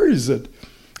that carries it.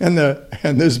 And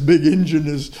this big engine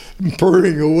is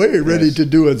purring away, ready to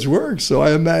do its work. So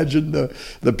I imagine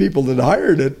the people that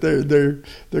hired it, they're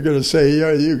going to say,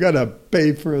 "Yeah, you got to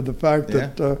pay for the fact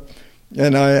that."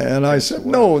 And I said,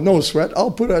 no sweat.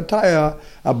 I'll tie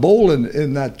a bowl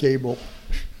in that cable.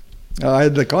 I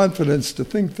had the confidence to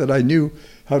think that I knew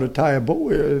how to tie a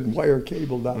bowl and wire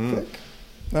cable that thick.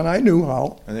 And I knew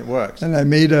how. And it worked. And I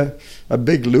made a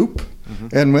big loop.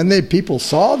 And when people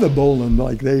saw the bowline,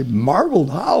 they marveled,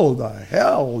 how the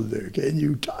hell can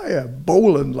you tie a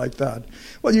bowline like that?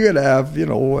 Well, you got to have,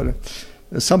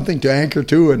 something to anchor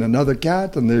to and another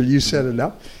cat, and there you set it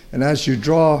up. And as you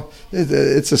draw,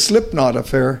 it's a slip knot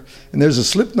affair, and there's a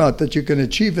slip knot that you can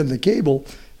achieve in the cable,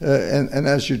 and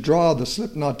as you draw the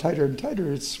slip knot tighter and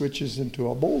tighter, it switches into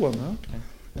a bowline,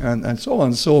 and so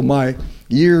on. So my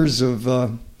years of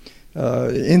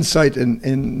insight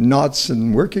in knots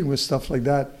and working with stuff like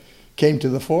that came to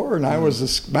the fore, and I was a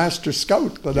master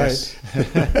scout that I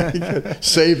could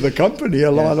save the company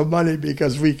a lot of money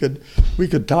because we could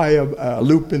tie a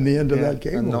loop in the end of that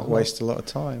cable and not waste a lot of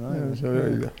time.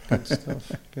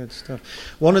 Good stuff.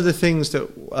 One of the things that,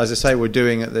 as I say, we're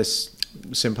doing at this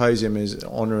symposium is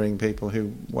honouring people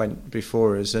who went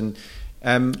before us. And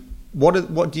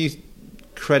what do you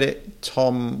credit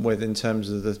Tom with in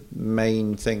terms of the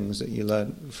main things that you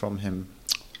learned from him?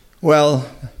 Well,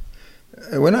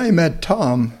 when I met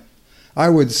Tom, I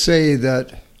would say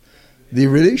that the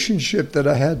relationship that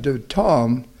I had to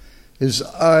Tom is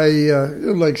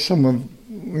like some of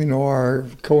our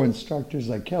co-instructors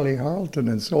like Kelly Harleton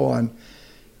and so on.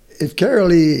 If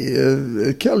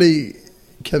Kelly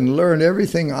can learn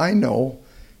everything I know,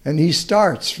 and he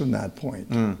starts from that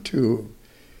point too.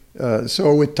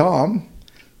 So with Tom,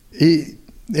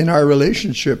 in our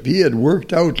relationship, he had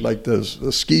worked out like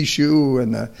the ski shoe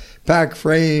and the pack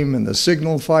frame and the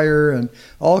signal fire and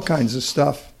all kinds of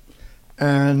stuff.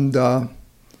 And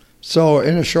so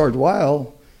in a short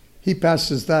while, he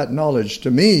passes that knowledge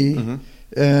to me,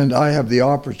 and I have the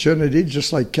opportunity,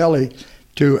 just like Kelly,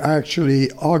 to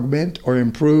actually augment or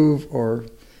improve or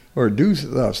do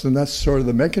this. And that's sort of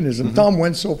the mechanism. Tom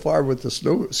went so far with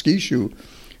the ski shoe,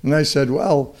 and I said,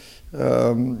 well,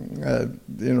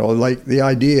 like the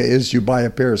idea is you buy a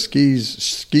pair of ski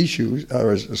shoes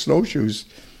or snowshoes,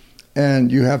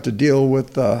 and you have to deal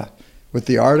with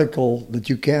the article that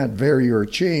you can't vary or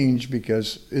change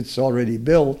because it's already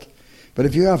built. But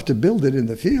if you have to build it in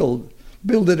the field,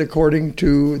 build it according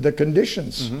to the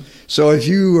conditions. Mm-hmm. So if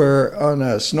you are on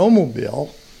a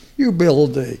snowmobile, you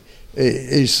build a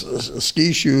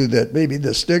ski shoe that maybe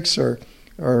the sticks are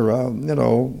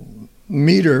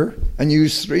meter, and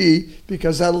use 3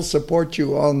 because that'll support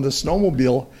you on the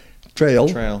snowmobile trail.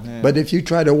 Yeah. But if you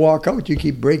try to walk out, you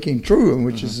keep breaking through them,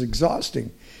 which is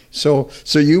exhausting. So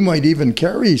you might even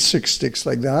carry 6 sticks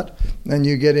like that, and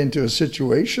you get into a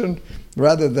situation,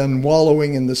 rather than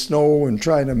wallowing in the snow and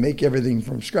trying to make everything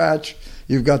from scratch,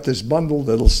 you've got this bundle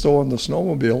that'll stow on the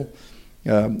snowmobile.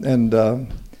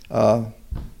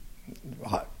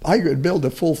 I could build a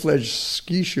full-fledged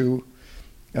ski shoe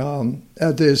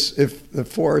at this, if the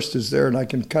forest is there and I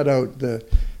can cut out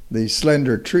the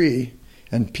slender tree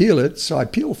and peel it. So I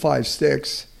peel 5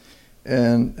 sticks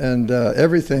and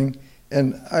everything,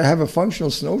 and I have a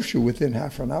functional snowshoe within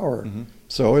half an hour. Mm-hmm.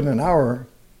 So in an hour,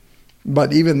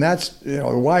 but even that's,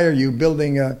 why are you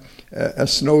building a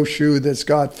snowshoe that's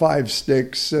got 5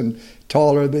 sticks and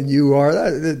taller than you are?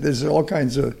 There's all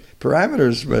kinds of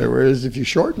parameters. Whereas if you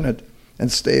shorten it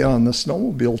and stay on the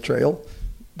snowmobile trail,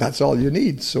 that's all you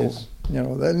need. So, yes.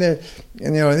 And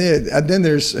then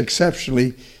there's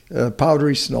exceptionally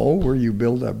powdery snow where you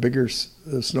build a bigger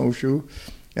snowshoe.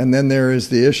 And then there is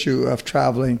the issue of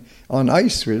traveling on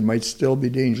ice where it might still be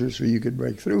dangerous where you could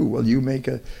break through. Well, you make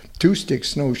a 2-stick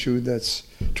snowshoe that's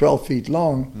 12 feet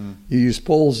long. You use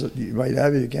poles that you might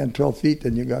have, you can 12 feet,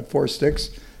 then you got 4 sticks,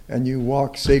 and you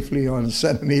walk safely on a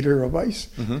centimeter of ice,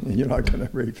 and you're not going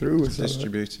to break through.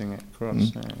 Distributing it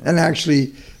across. Yeah. And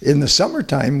actually, in the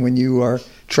summertime, when you are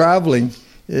traveling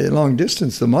long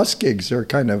distance, the muskegs are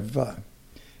kind of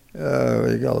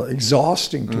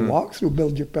exhausting to walk through.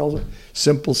 Build your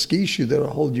simple ski shoe that'll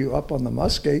hold you up on the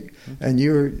muskeg, and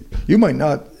you might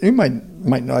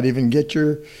not even get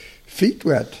your feet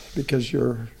wet because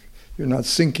you're not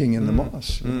sinking in the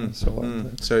moss.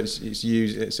 So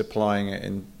it's applying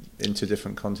it into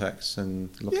different contexts and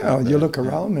you look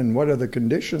around and what are the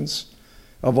conditions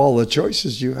of all the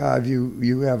choices you have.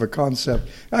 You have a concept.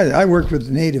 I work with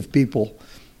Native people.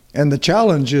 And the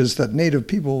challenge is that Native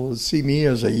people see me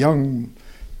as a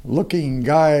young-looking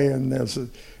guy, and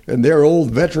they're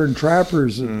old veteran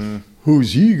trappers.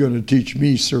 Who's he going to teach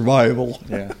me survival?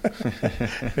 Yeah.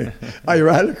 I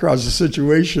ran across a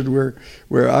situation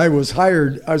where I was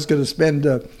hired. I was going to spend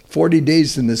 40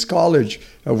 days in this college,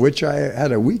 of which I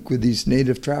had a week with these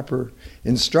Native trapper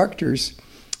instructors.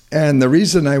 And the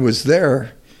reason I was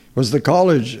there was the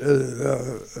college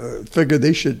figured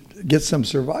they should get some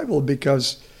survival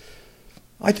because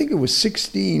I think it was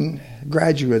 16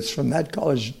 graduates from that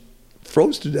college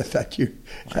froze to death that year.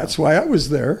 Wow. That's why I was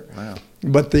there. Wow.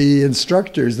 But the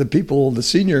instructors, the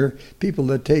senior people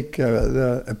that take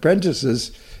the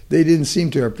apprentices, they didn't seem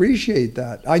to appreciate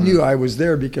that. I knew I was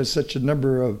there because such a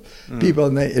number of people,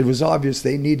 and it was obvious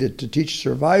they needed to teach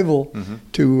survival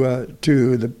to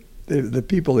the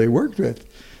people they worked with.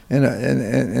 And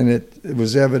it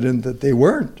was evident that they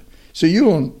weren't. So you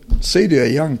don't say to a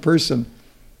young person,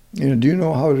 do you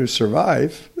know how to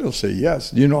survive? They'll say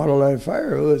yes. Do you know how to light a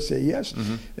fire? They'll say yes.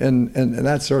 And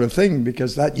that sort of thing,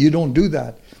 because you don't do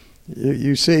that.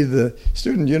 You say to the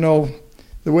student,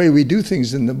 the way we do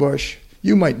things in the bush,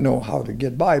 you might know how to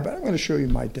get by, but I'm going to show you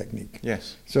my technique.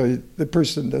 Yes. So the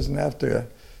person doesn't have to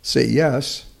say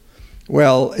yes.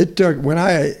 Well, it took, when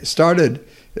I started,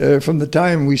 from the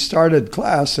time we started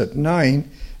class at 9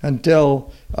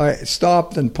 until I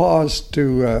stopped and paused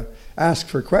to ask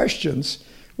for questions,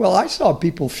 well, I saw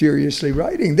people furiously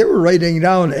writing. They were writing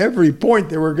down every point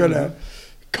they were going to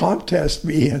contest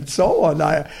me and so on.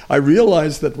 I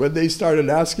realized that when they started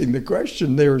asking the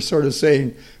question, they were sort of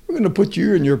saying, we're going to put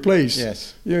you in your place.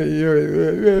 Yes.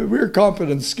 We're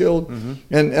competent, skilled.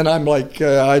 And I'm like,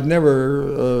 I'd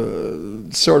never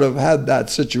sort of had that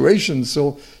situation.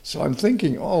 So I'm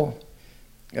thinking,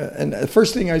 and the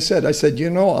first thing I said,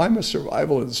 I'm a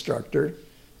survival instructor.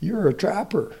 You're a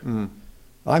trapper.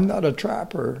 I'm not a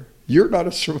trapper. You're not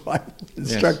a survival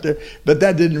instructor. Yes. But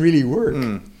that didn't really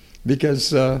work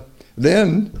because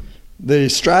then the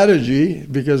strategy,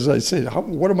 because I said,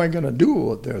 what am I going to do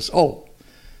with this?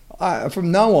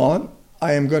 From now on,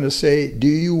 I am going to say, do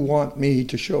you want me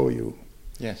to show you?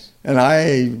 Yes. And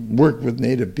I work with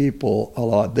Native people a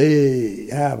lot. They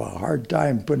have a hard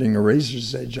time putting a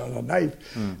razor's edge on a knife.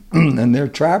 And they're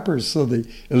trappers, so the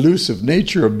elusive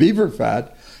nature of beaver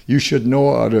fat, you should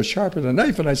know how to sharpen a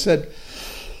knife. And I said,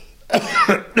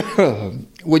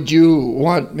 would you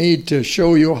want me to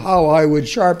show you how I would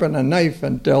sharpen a knife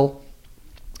until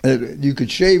you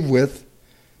could shave with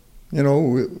You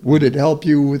know, would it help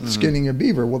you with skinning a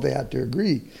beaver? Well, they had to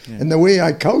agree. Yeah. And the way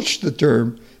I couched the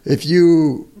term, if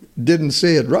you didn't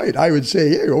say it right, I would say,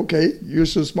 hey, okay, you're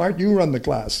so smart, you run the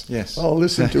class. Yes. I'll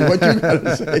listen to what you got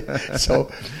to say.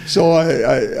 So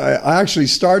I actually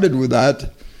started with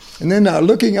that. And then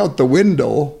looking out the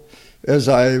window as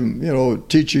I'm,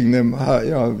 teaching them,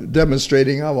 how,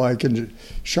 demonstrating how I can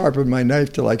sharpen my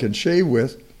knife till I can shave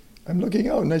with, I'm looking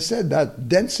out and I said that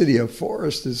density of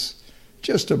forest is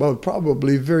just about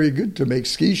probably very good to make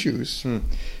ski shoes.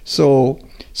 So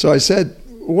I said,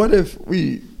 what if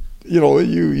we,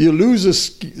 you lose a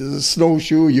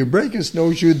snowshoe, you break a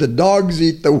snowshoe, the dogs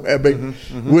eat the webbing.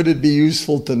 Would it be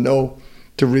useful to know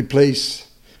to replace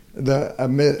a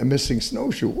missing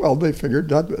snowshoe? Well, they figured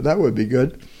that would be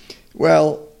good.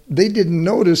 Well, they didn't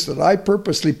notice that I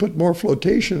purposely put more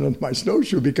flotation on my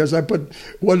snowshoe because I put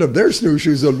one of their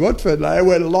snowshoes on one foot and I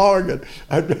went along and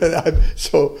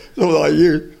so I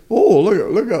hear, oh,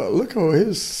 look how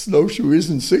his snowshoe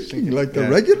isn't sinking like the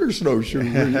regular snowshoe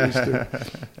we're used to.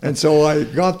 And so I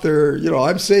got there,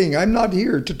 I'm saying I'm not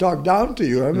here to talk down to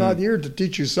you. I'm not here to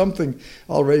teach you something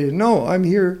already. No, I'm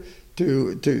here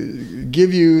to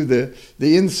give you the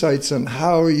insights on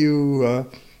how you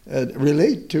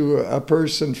relate to a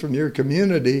person from your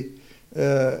community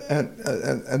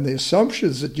and the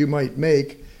assumptions that you might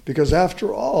make, because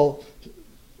after all,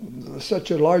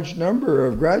 such a large number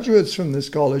of graduates from this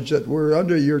college that were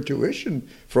under your tuition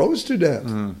froze to death.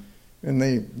 And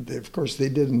they of course, they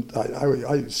didn't.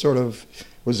 I sort of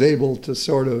was able to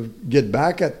sort of get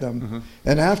back at them.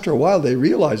 And after a while, they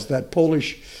realized that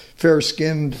Polish,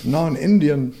 fair-skinned,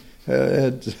 non-Indian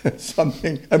had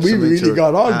something, and we really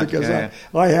got on because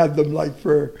I had them like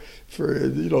for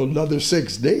another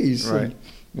 6 days, right.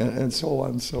 and so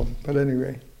on. So, but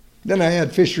anyway, then I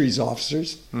had fisheries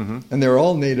officers, and they're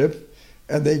all native,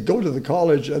 and they go to the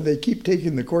college and they keep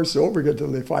taking the course over again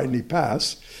until they finally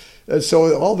pass. And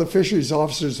so all the fisheries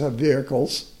officers have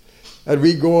vehicles, and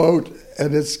we go out,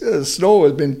 and it's snow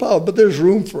has been plowed, but there's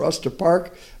room for us to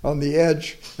park on the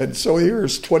edge. And so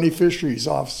here's 20 fisheries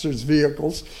officers'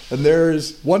 vehicles, and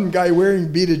there's one guy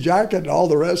wearing beaded jacket, and all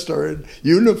the rest are in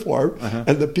uniform.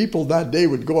 And the people that day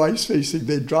would go ice fishing.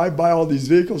 They'd drive by all these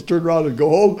vehicles, turn around and go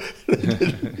home.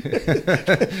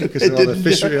 Because all the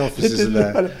fishery officers are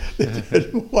there.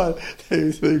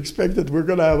 They expected we're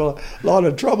going to have a lot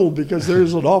of trouble because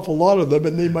there's an awful lot of them,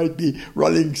 and they might be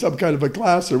running some kind of a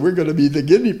class, or we're going to be the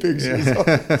guinea pigs.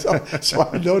 So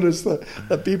I noticed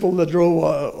the people that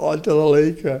drove onto the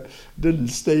lake didn't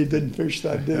fish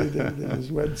that day. They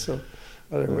just went. So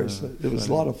anyways, it was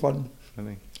a lot of fun.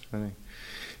 Funny.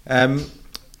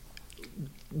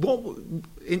 What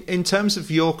in terms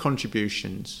of your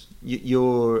contributions,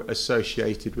 you're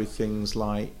associated with things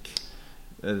like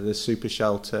the super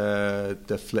shelter,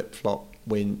 the flip-flop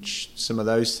winch, some of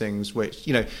those things which,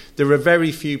 there are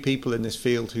very few people in this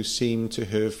field who seem to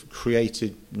have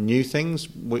created new things.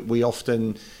 We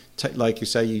often, like you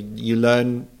say, you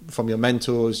learn from your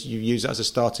mentors, you use it as a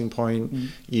starting point,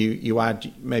 you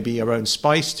add maybe your own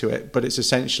spice to it, but it's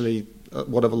essentially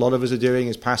what a lot of us are doing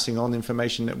is passing on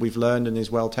information that we've learned and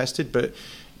is well tested, but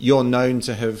you're known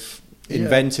to have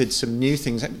invented some new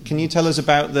things. Can you tell us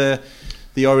about the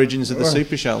origins of the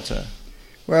super shelter?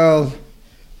 Well,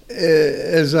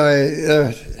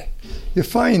 you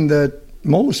find that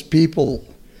most people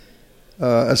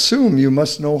assume you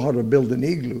must know how to build an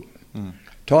igloo.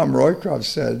 Tom Roycraft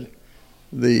said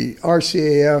the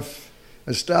RCAF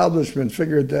establishment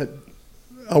figured that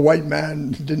a white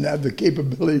man didn't have the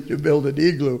capability to build an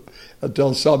igloo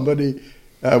until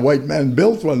a white man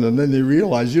built one, and then they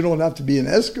realized you don't have to be an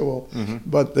Eskimo.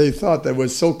 But they thought that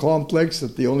was so complex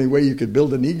that the only way you could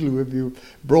build an igloo if you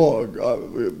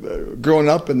grown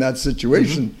up in that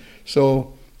situation.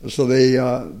 So they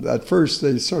at first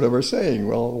they sort of were saying,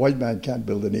 well, a white man can't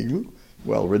build an igloo.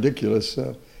 Well, ridiculous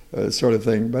sort of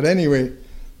thing. But anyway,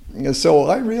 so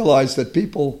I realized that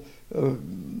people,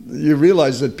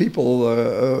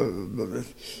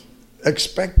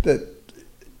 expect that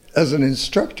as an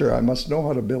instructor, I must know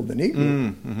how to build an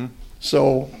igloo.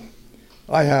 So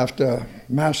I have to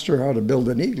master how to build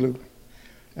an igloo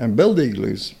and build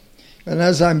igloos. And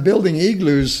as I'm building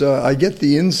igloos, I get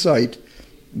the insight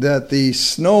that the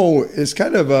snow is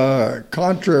kind of a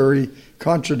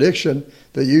contradiction,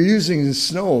 that you're using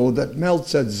snow that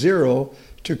melts at zero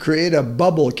to create a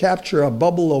bubble, capture a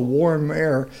bubble of warm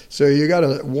air. So you got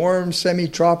a warm,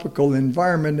 semi-tropical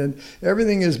environment, and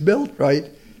everything is built right.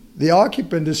 The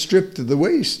occupant is stripped to the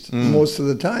waist most of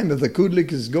the time. If the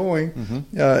kudlik is going,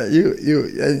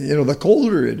 the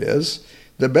colder it is,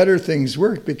 the better things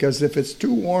work, because if it's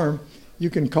too warm, you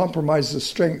can compromise the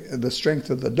strength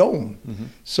of the dome.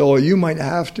 So you might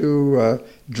have to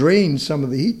drain some of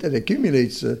the heat that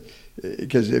accumulates,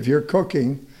 because if you're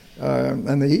cooking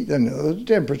and the heat and the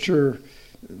temperature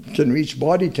can reach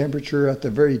body temperature at the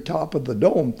very top of the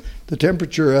dome. The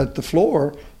temperature at the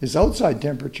floor is outside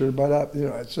temperature, but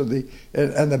so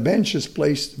the bench is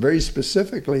placed very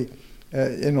specifically.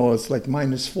 It's like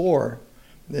 -4.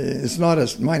 It's not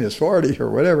as -40 or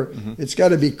whatever. It's got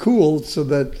to be cooled so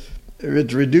that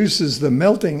it reduces the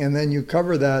melting, and then you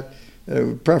cover that,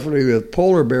 preferably with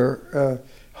polar bear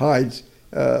hides,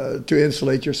 to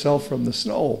insulate yourself from the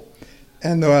snow.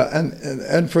 And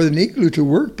for an igloo to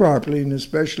work properly, and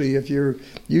especially if you're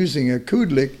using a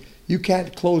kudlik, you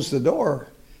can't close the door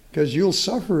because you'll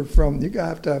suffer from. You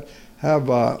have to have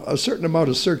a certain amount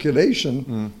of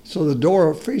circulation, so the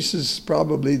door faces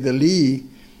probably the lee,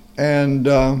 and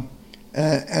the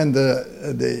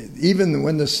even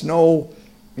when the snow,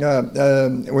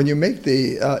 when you make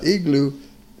the igloo,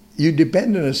 you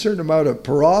depend on a certain amount of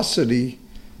porosity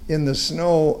in the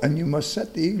snow, and you must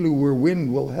set the igloo where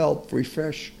wind will help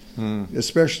refresh,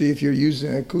 especially if you're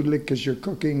using a kudlik because you're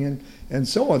cooking and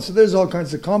so on. So there's all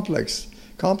kinds of complex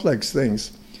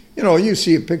things. You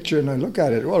see a picture and I look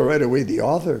at it, well, right away the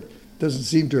author doesn't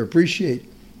seem to appreciate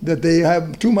that they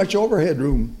have too much overhead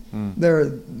room.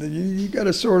 You got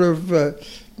to sort of,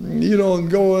 you don't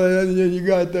go, you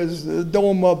got this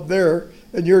dome up there,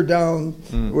 and you're down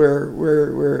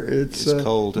where it's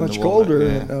cold, much colder.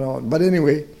 Yeah. But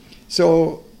anyway,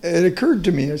 so it occurred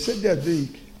to me, I said that the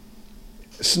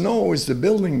snow is the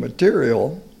building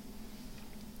material,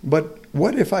 but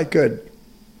what if I could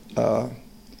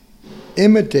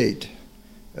imitate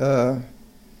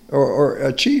or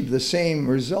achieve the same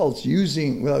results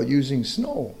without using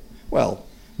snow? Well,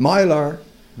 mylar,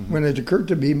 when it occurred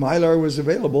to me, mylar was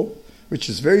available, which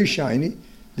is very shiny.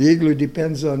 The igloo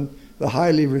depends on the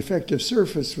highly reflective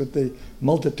surface with the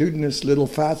multitudinous little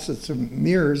facets of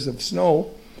mirrors of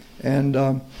snow, and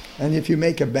if you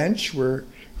make a bench where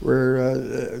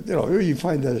you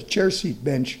find that a chair seat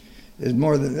bench is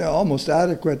more than almost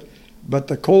adequate, but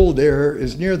the cold air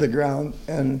is near the ground,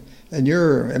 and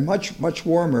you're much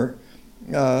warmer,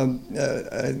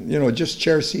 just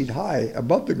chair seat high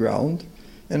above the ground,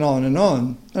 and on,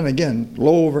 and again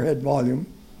low overhead volume,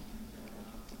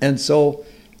 and so.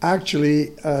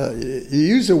 Actually, you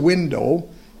use a window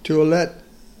to let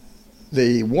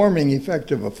the warming effect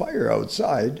of a fire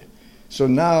outside. So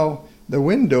now the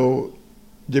window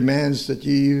demands that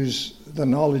you use the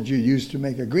knowledge you used to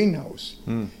make a greenhouse.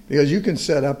 Because you can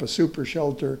set up a super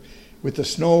shelter with the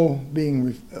snow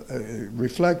being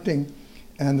reflecting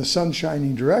and the sun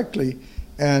shining directly,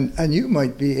 and you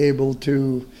might be able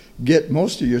to get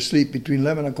most of your sleep between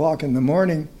 11 o'clock in the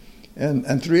morning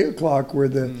and 3 o'clock, where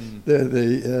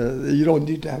you don't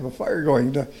need to have a fire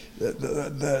going.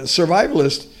 The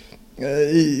survivalist,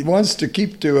 he wants to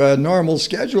keep to a normal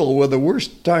schedule, where the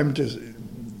worst time to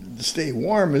stay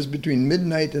warm is between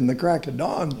midnight and the crack of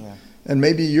dawn. Yeah. And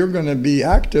maybe you're going to be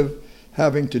active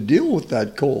having to deal with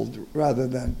that cold rather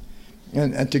than,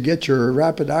 and to get your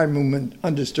rapid eye movement,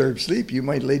 undisturbed sleep, you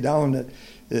might lay down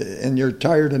and you're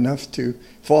tired enough to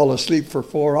fall asleep for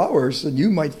 4 hours, and you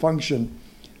might function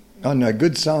on a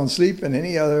good sound sleep, and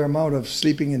any other amount of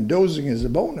sleeping and dozing is a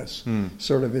bonus,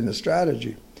 sort of in the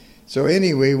strategy. So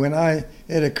anyway,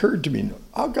 it occurred to me,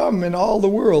 how come in all the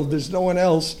world there's no one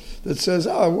else that says,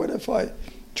 what if I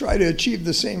try to achieve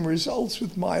the same results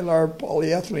with mylar,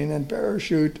 polyethylene, and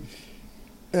parachute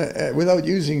without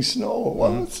using snow?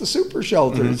 Well, it's a super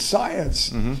shelter, it's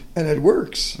science, and it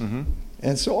works,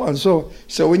 and so on. So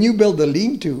when you build a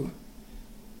lean-to,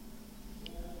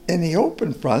 in the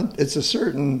open front, it's a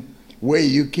certain way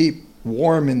you keep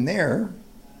warm in there,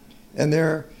 and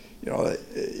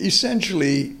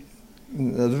essentially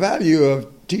the value of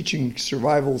teaching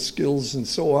survival skills and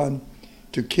so on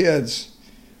to kids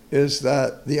is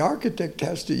that the architect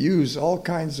has to use all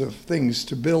kinds of things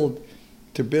to build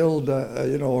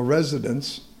a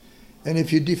residence, and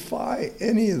if you defy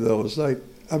any of those, like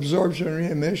absorption,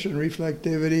 emission,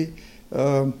 reflectivity,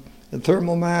 the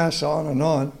thermal mass, on and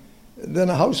on, then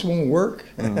a house won't work,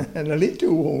 and a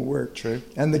lean-to won't work. True.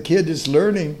 And the kid is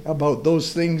learning about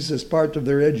those things as part of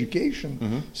their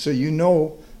education. So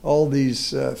all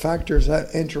these factors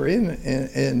that enter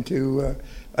into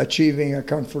achieving a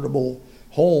comfortable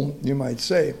home, you might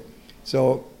say.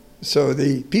 So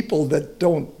the people that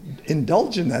don't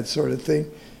indulge in that sort of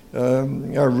thing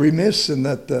are remiss in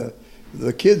that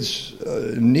the kids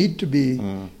need to be.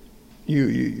 You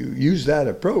use that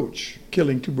approach,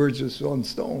 killing two birds with one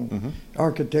stone,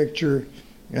 architecture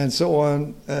and so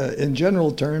on in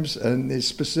general terms, and the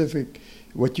specific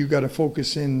what you got to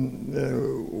focus in,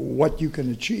 what you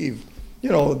can achieve. You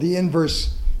know, the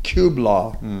inverse cube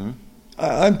law.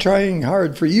 I'm trying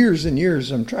hard for years and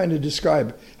years. I'm trying to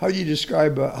describe, how do you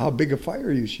describe how big a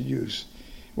fire you should use?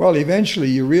 Well, eventually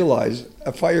you realize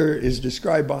a fire is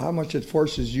described by how much it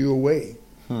forces you away.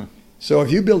 So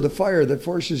if you build a fire that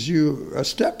forces you a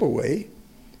step away,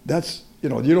 that's, you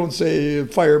know, you don't say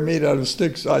fire made out of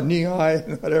sticks knee high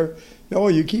and whatever. No,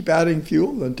 you keep adding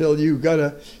fuel until you got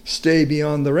to stay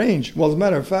beyond the range. Well, as a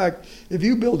matter of fact, if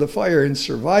you build a fire in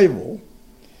survival,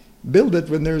 build it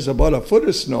when there's about a foot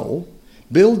of snow,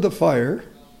 build the fire,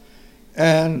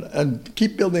 and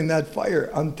keep building that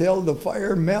fire until the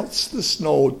fire melts the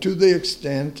snow to the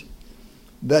extent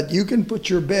that you can put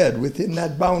your bed within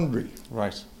that boundary.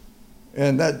 Right.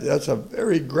 And that's a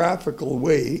very graphical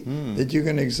way that you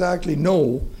can exactly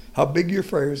know how big your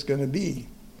fire is going to be,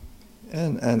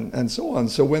 and so on.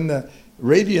 So when the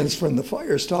radiance from the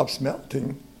fire stops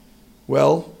melting,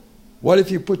 well, what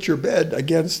if you put your bed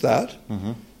against that,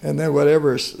 and then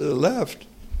whatever's left,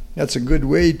 that's a good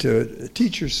way to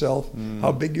teach yourself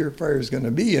how big your fire is going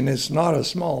to be. And it's not a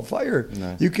small fire.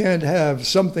 No. You can't have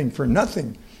something for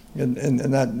nothing. And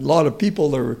that a lot of people,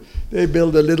 they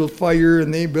build a little fire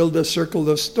and they build a circle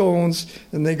of stones,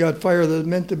 and they got fire that's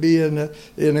meant to be in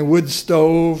a wood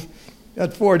stove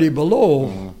at 40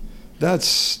 below.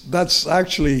 That's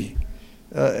actually,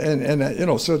 you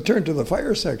know, so turn to the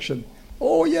fire section.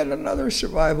 Oh, yet another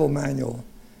survival manual.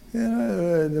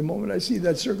 The moment I see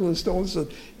that circle of stones,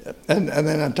 and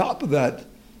then on top of that,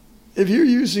 if you're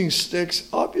using sticks,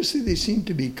 obviously they seem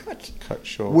to be cut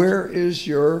short. Where is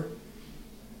your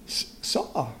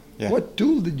saw? Yeah. What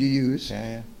tool did you use?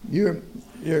 You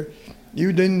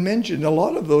didn't mention, a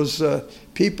lot of those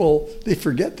people, they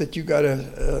forget that you got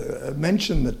to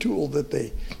mention the tool that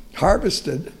they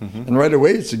harvested, and right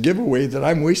away it's a giveaway that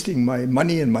I'm wasting my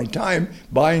money and my time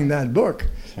buying that book,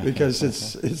 because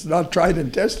it's not tried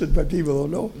and tested by people who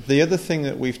know. The other thing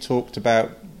that we've talked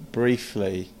about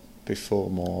briefly before,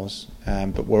 Moores,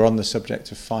 but we're on the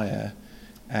subject of fire,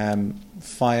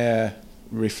 fire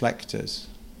reflectors.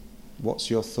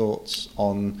 What's your thoughts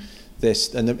on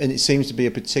this? And it seems to be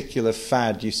a particular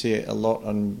fad. You see it a lot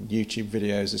on YouTube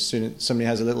videos. As soon as somebody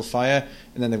has a little fire,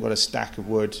 and then they've got a stack of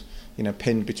wood, you know,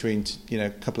 pinned between, you know, a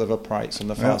couple of uprights on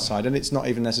the far side, and it's not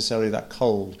even necessarily that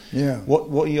cold.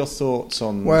 What are your thoughts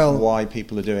on why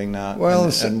people are doing that?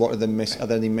 And what are are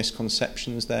there any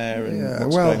misconceptions there? And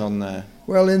what's going on there?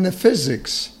 Well, in the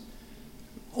physics,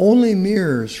 only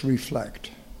mirrors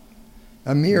reflect.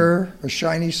 A mirror, a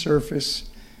shiny surface,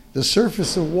 the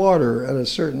surface of water at a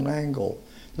certain angle,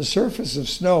 the surface of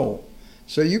snow.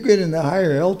 So you get in the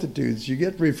higher altitudes, you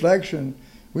get reflection,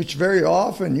 which very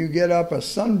often you get up a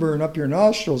sunburn up your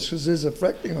nostrils because there's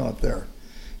reflecting out there.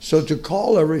 So to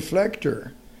call a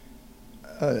reflector,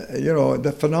 you know,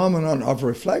 the phenomenon of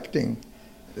reflecting,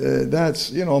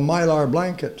 that's, you know, a mylar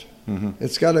blanket.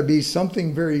 It's got to be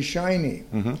something very shiny.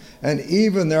 And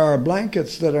even there are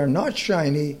blankets that are not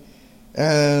shiny,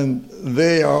 and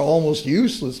they are almost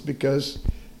useless because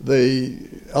the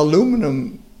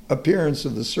aluminum appearance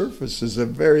of the surface is a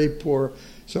very poor.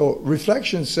 So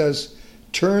reflection says,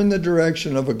 turn the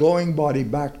direction of a glowing body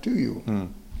back to you.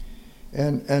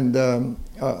 And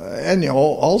you know,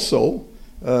 also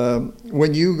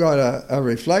when you got a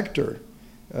reflector,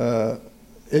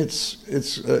 it's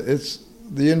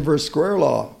the inverse square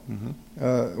law.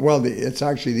 Well, it's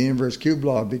actually the inverse cube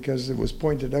law, because it was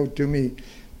pointed out to me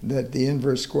that the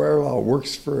inverse square law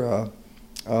works for a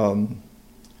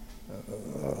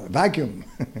vacuum,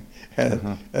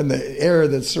 and the air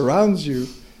that surrounds you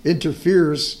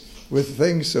interferes with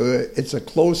things, so it's a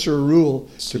closer rule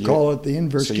to call it the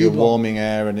inverse cube law. So you're warming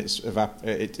air and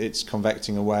it's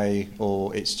convecting away,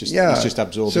 or it's just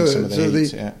absorbing some of the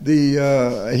heat.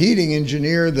 The heating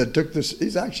engineer that took this,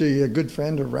 he's actually a good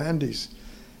friend of Randy's,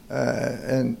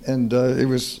 and it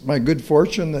was my good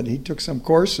fortune that he took some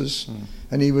courses,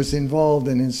 and he was involved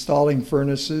in installing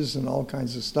furnaces and all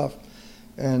kinds of stuff,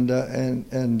 and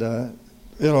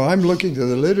you know, I'm looking to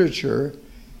the literature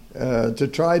to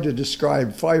try to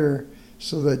describe fire,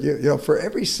 so that you know, for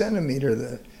every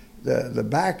centimeter the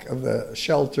back of the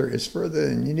shelter is further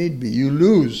than you need to be, you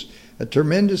lose a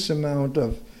tremendous amount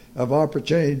of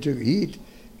opportunity to heat.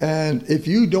 And if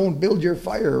you don't build your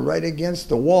fire right against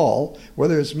the wall,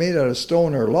 whether it's made out of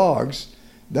stone or logs,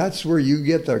 that's where you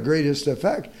get the greatest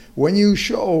effect. When you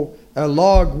show a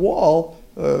log wall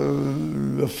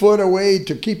a foot away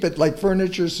to keep it like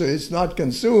furniture so it's not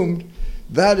consumed,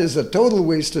 that is a total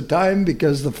waste of time,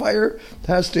 because the fire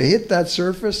has to hit that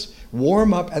surface,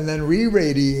 warm up, and then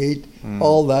re-radiate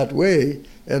all that way,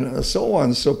 and so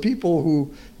on. So people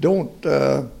who don't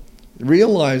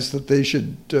realize that they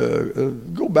should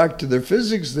go back to their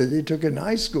physics that they took in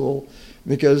high school,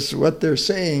 because what they're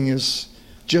saying is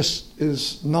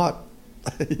not.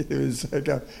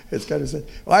 It's kind of said.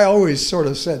 I always sort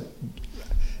of said,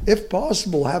 if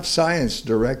possible, have science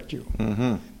direct you,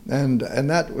 and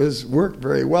that worked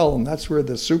very well, and that's where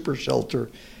the super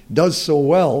shelter does so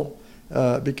well,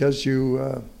 because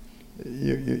you're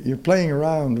playing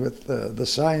around with the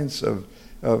science of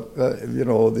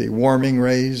the warming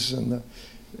rays, and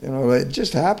it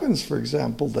just happens, for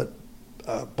example, that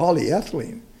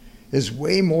polyethylene is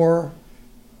way more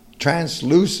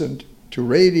translucent to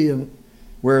radiant,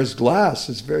 whereas glass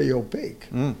is very opaque.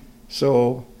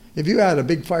 So if you had a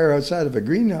big fire outside of a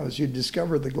greenhouse, you'd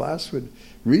discover the glass would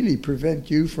really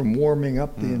prevent you from warming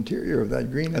up the interior of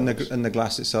that greenhouse. And the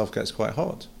glass itself gets quite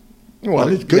hot. Well,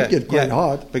 it could get quite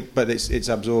hot. But it's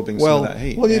absorbing some of that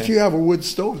heat. Well, if you have a wood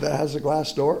stove that has a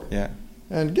glass door,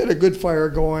 and get a good fire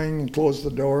going and close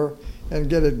the door and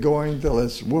get it going till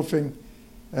it's woofing,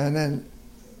 and then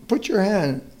put your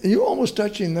hand, and you're almost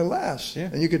touching the glass,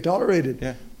 and you can tolerate it.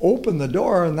 Open the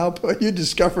door, and now you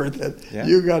discover that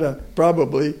you gotta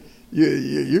probably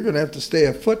you're gonna have to stay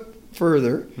a foot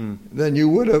further than you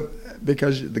would have,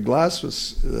 because the glass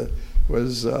was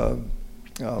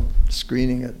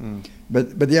screening it.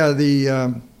 But yeah,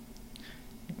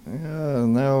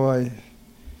 now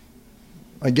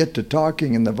I get to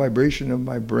talking, and the vibration of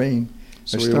my brain,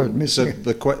 so I start missing.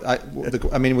 It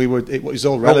was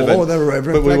all relevant.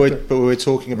 But we were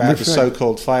talking about the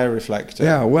so-called fire reflector.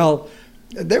 Yeah, well,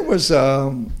 there was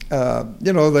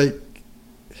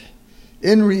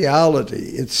in reality,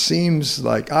 it seems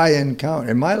like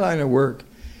in my line of work,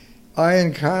 I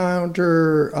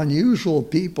encounter unusual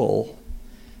people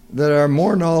that are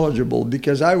more knowledgeable,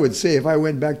 because I would say if I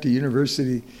went back to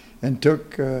university and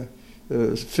took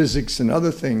physics and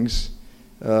other things,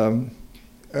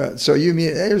 so you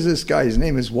mean, there's this guy, his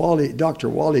name is Dr.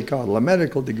 Wally Cottle, a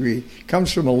medical degree,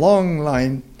 comes from a long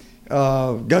line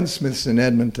of gunsmiths in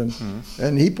Edmonton,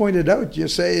 and he pointed out, you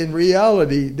say in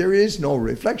reality there is no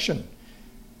reflection.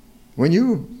 When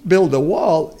you build a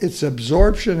wall, it's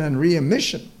absorption and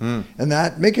re-emission, and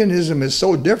that mechanism is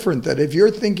so different that if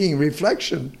you're thinking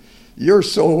reflection, you're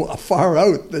so far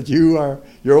out that you are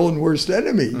your own worst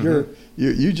enemy.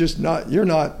 You're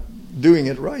not doing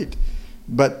it right.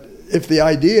 But if the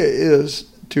idea is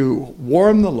to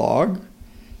warm the log,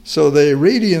 so the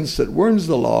radiance that warms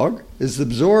the log is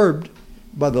absorbed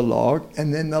by the log,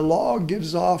 and then the log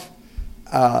gives off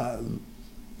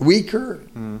weaker,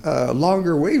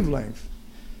 longer wavelength.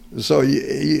 So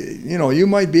you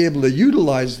might be able to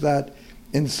utilize that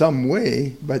in some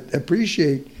way, but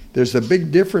appreciate there's a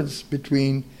big difference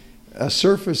between a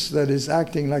surface that is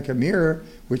acting like a mirror,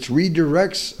 which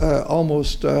redirects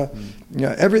almost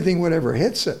everything whatever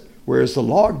hits it, whereas the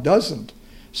log doesn't.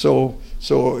 So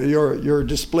you're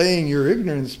displaying your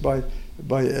ignorance by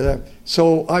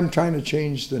so I'm trying to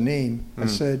change the name. I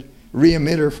said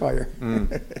re-emitter fire.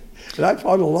 And I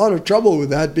found a lot of trouble with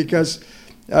that, because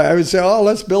I would say, oh,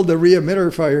 let's build a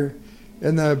re-emitter fire,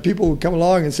 and the people would come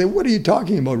along and say, what are you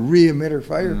talking about, re-emitter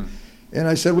fire? And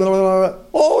I said, well,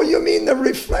 oh, you mean the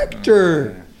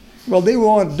reflector? Well, they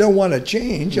don't want to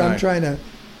change. I'm trying to,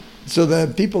 so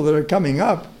the people that are coming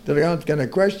up, that are not going to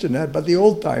question that, but the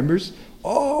old timers,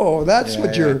 oh, that's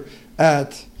what you're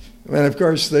at. And of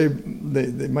course, they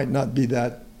might not be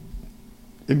that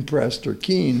impressed or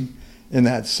keen in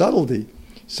that subtlety.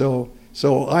 So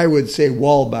I would say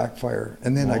wall backfire,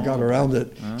 and then I got around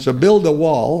it. So build a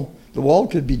wall. The wall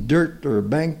could be dirt or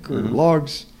bank or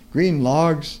logs, green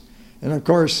logs. And of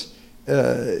course,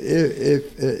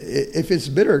 if it's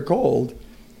bitter cold,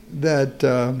 that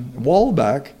wall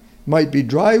back might be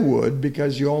dry wood,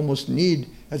 because you almost need,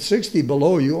 at 60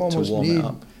 below, you almost need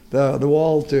the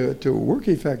wall to work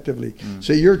effectively.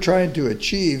 So you're trying to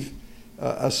achieve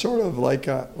a sort of like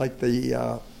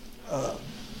the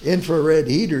infrared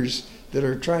heaters that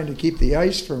are trying to keep the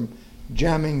ice from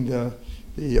jamming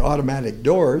the automatic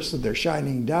doors, so they're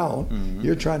shining down.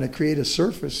 You're trying to create a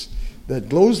surface that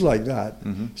glows like that.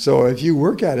 So if you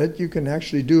work at it, you can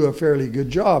actually do a fairly good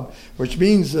job, which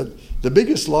means that the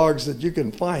biggest logs that you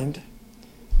can find,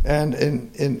 and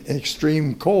in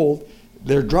extreme cold,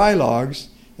 they're dry logs,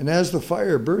 and as the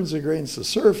fire burns against the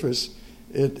surface,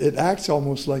 it acts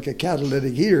almost like a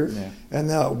catalytic heater, and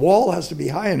the wall has to be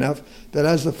high enough that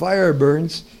as the fire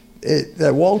burns,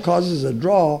 that wall causes a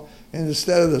draw, and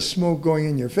instead of the smoke going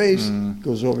in your face, it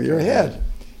goes over your head.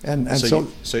 And so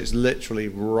it's literally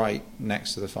right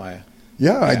next to the fire.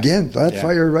 Again, that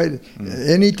fire right.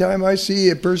 Anytime I see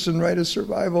a person write a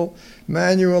survival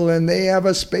manual and they have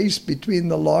a space between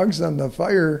the logs and the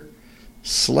fire,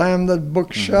 slam that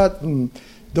book shut and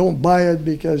don't buy it,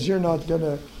 because you're not going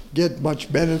to get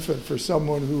much benefit for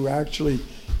someone who actually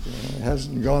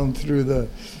hasn't gone through the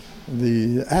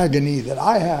agony that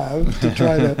I have to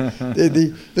try to.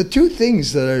 The two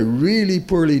things that are really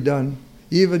poorly done,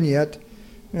 even yet,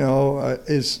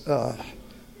 is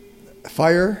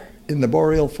fire in the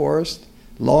boreal forest,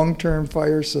 long-term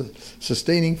fire,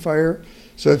 sustaining fire.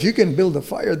 So if you can build a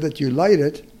fire that you light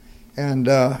it and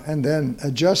then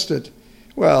adjust it,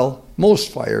 well,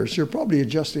 most fires you're probably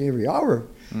adjusting every hour.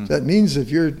 That means if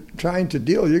you're trying to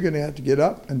deal, you're going to have to get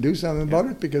up and do something about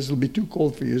it, because it'll be too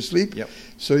cold for you to sleep.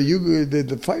 So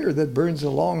the fire that burns a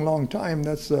long, long time,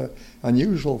 that's an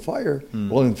unusual fire.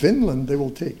 Well, in Finland, they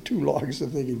will take 2 logs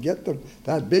if they can get them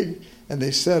that big, and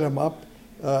they set them up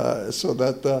so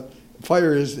that the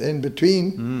fire is in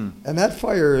between. And that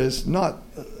fire is not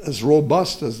as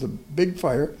robust as the big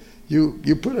fire.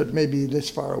 You put it maybe this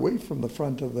far away from the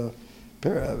front of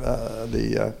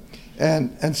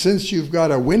and since you've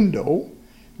got a window,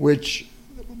 which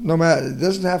no matter, it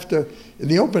doesn't have to, in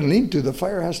the open lean-to, the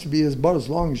fire has to be about as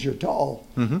long as you're tall.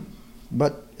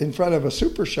 But in front of a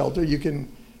super shelter, you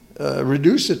can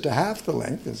reduce it to half the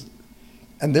length,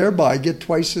 and thereby get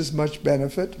twice as much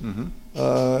benefit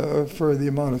for the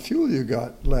amount of fuel you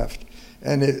got left.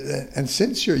 And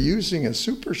since you're using a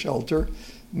super shelter,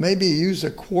 maybe use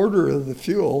a quarter of the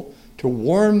fuel to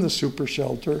warm the super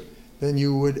shelter than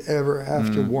you would ever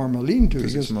have to warm a lean-to,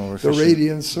 because the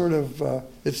radiance sort of,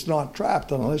 it's not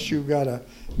trapped unless you've got a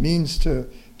means to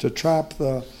trap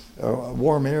the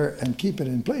warm air and keep it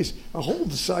in place. A hole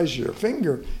the size of your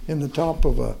finger in the top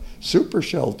of a super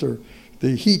shelter,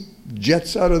 the heat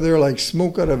jets out of there like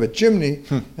smoke out of a chimney.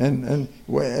 And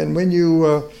when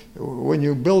you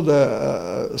build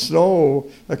a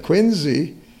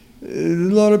Quincy, a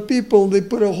lot of people, they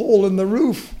put a hole in the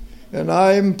roof. And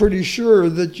I'm pretty sure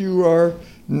that you are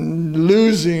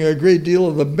losing a great deal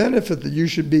of the benefit that you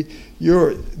should be.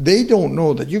 They don't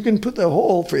know that you can put the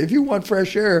hole, if you want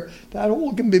fresh air, that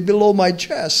hole can be below my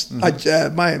chest,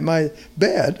 my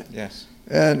bed. Yes.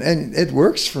 And it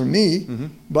works for me.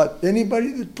 But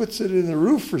anybody that puts it in the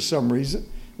roof for some reason,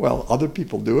 well, other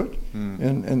people do it.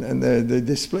 And they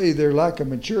display their lack of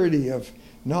maturity of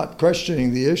not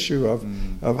questioning the issue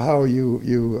of how you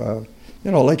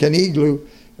like an igloo.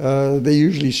 They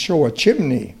usually show a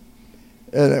chimney.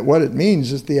 And what it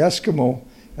means is the Eskimo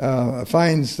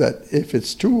finds that if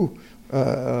it's too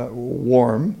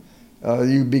warm,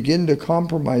 you begin to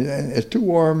compromise. And it's too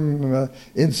warm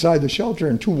inside the shelter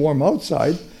and too warm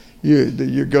outside,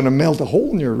 you're going to melt a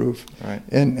hole in your roof. Right.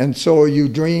 And so you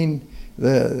drain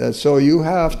so you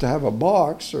have to have a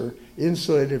box or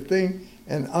insulated thing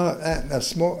and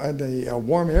the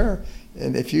warm air.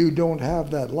 And if you don't have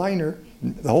that liner,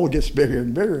 the hole gets bigger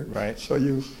and bigger. Right. So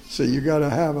you got to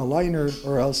have a liner,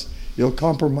 or else you'll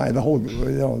compromise the whole.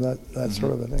 That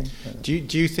sort of a thing. Do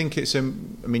you think it's? I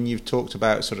mean, you've talked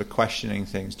about sort of questioning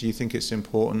things. Do you think it's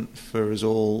important for us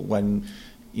all, when,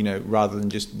 rather than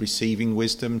just receiving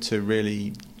wisdom, to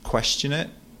really question it?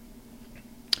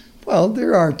 Well,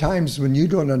 there are times when you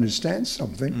don't understand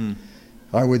something.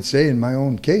 I would say, in my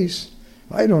own case,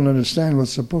 I don't understand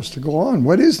what's supposed to go on.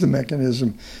 What is the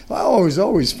mechanism? I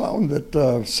always found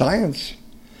that science,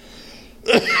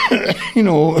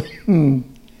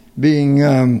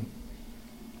 being,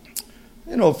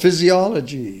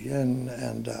 physiology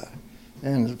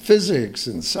and physics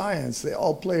and science, they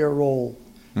all play a role.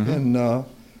 And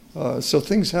so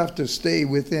things have to stay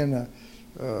within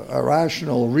a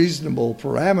rational, reasonable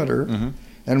parameter.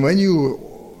 And when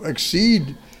you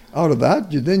exceed out of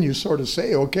that, then you sort of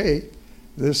say, okay,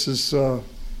 this is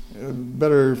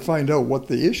better find out what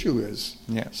the issue is,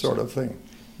 sort of thing.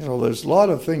 There's a lot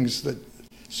of things that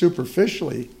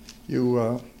superficially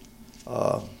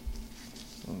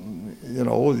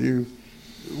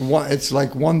it's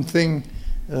like one thing,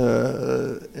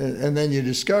 and then you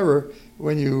discover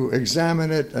when you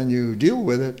examine it and you deal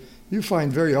with it, you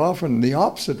find very often the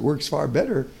opposite works far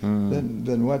better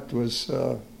than what was.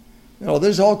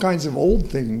 There's all kinds of old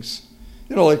things.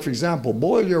 Like, for example,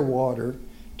 boil your water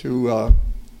to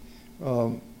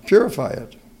purify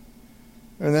it.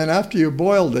 And then after you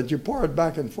boiled it, you pour it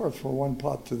back and forth from one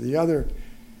pot to the other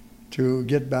to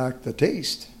get back the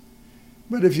taste.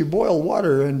 But if you boil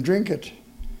water and drink it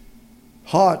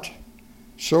hot,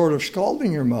 sort of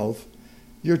scalding your mouth,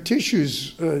 your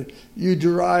tissues, you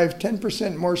derive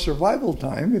 10% more survival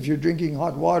time if you're drinking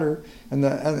hot water. And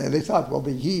they thought, well,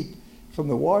 the heat from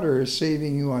the water is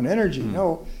saving you on energy.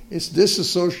 No, it's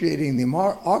disassociating the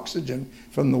oxygen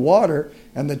from the water,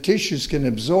 and the tissues can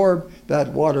absorb that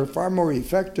water far more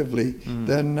effectively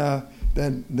than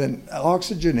than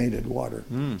oxygenated water.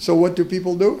 So what do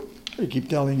people do? They keep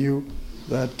telling you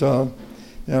that,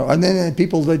 and then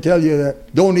people, they tell you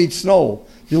that don't eat snow,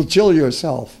 you'll chill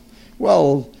yourself.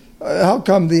 Well, how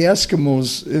come the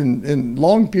Eskimos in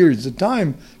long periods of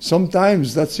time,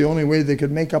 sometimes that's the only way they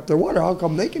could make up their water? How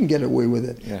come they can get away with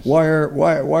it? Yes.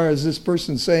 Why is this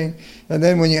person saying? And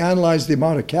then when you analyze the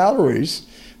amount of calories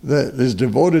that is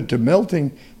devoted to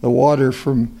melting the water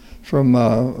from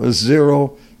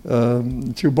zero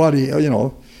to body,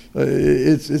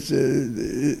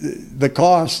 the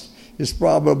cost is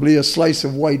probably a slice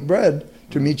of white bread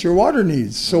to meet your water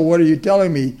needs. So what are you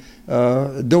telling me?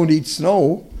 Don't eat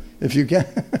snow if you can.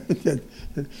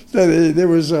 There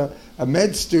was a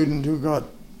med student who got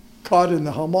caught in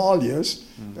the Himalayas,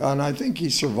 and I think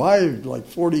he survived like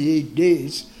 48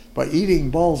 days by eating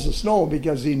balls of snow,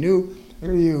 because he knew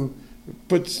when you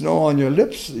put snow on your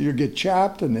lips, you get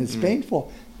chapped and it's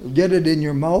painful. Get it in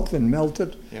your mouth and melt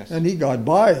it, and he got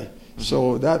by.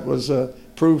 So that was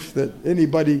proof that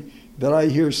anybody that I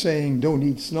hear saying don't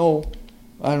eat snow,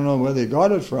 I don't know where they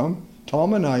got it from.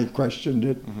 Tom and I questioned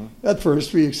it. At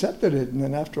first we accepted it, and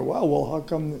then after a while, well, how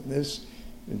come this,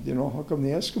 how come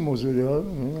the Eskimos would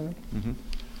do it?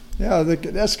 Yeah, the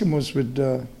Eskimos would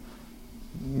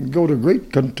go to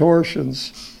great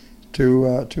contortions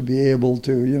to be able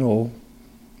to,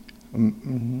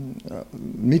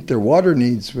 meet their water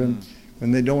needs when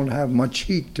they don't have much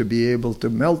heat to be able to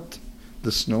melt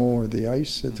the snow or the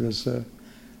ice. It was,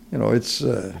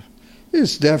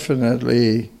 it's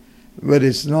definitely, but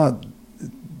it's not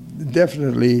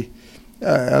definitely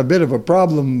a bit of a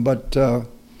problem. But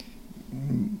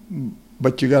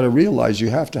you got to realize you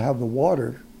have to have the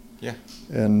water,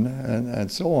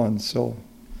 and so on. So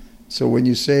when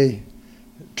you say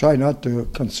try not to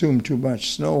consume too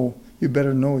much snow, you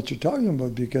better know what you're talking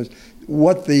about, because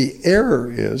what the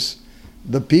error is,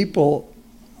 the people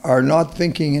are not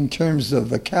thinking in terms of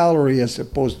the calorie as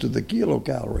opposed to the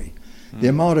kilocalorie. The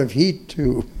amount of heat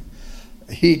to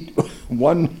heat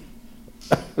 1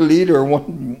 liter,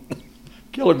 1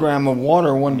 kilogram of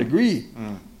water, 1 degree.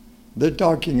 They're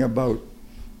talking about,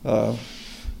 the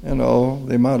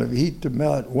amount of heat to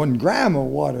melt 1 gram of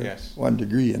water, 1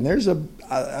 degree. And there's a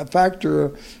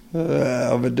factor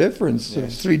of a difference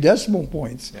of 3 decimal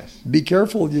points. Be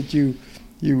careful that you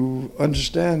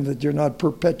understand that you're not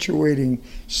perpetuating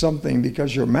something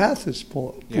because your math is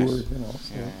poor. No,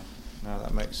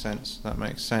 that makes sense. That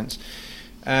makes sense.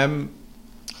 I've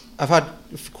had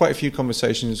quite a few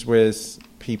conversations with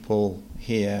people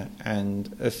here,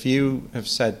 and a few have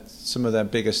said some of their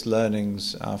biggest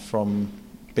learnings are from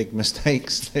big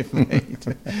mistakes they've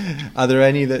made. Are there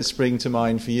any that spring to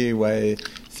mind for you where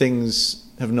things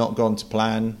have not gone to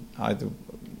plan, either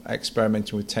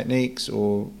experimenting with techniques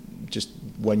or just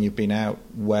when you've been out,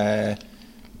 where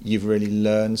you've really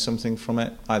learned something from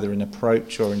it, either in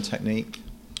approach or in technique?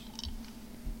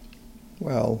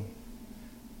 Well,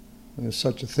 there's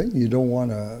such a thing you don't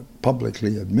want to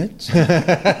publicly admit.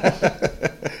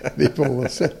 People will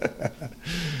say.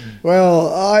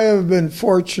 Well, I have been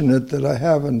fortunate that I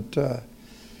haven't,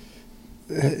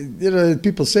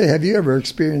 people say, have you ever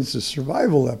experienced a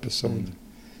survival episode?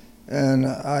 And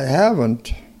I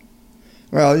haven't.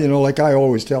 Well, like I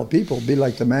always tell people, be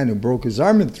like the man who broke his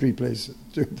arm in two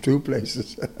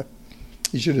places.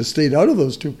 He should have stayed out of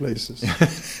those 2 places.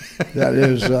 That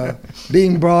is,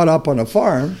 being brought up on a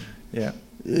farm,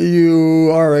 you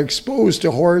are exposed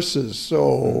to horses.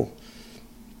 So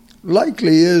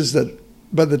likely is that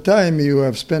by the time you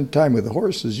have spent time with the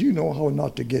horses, you know how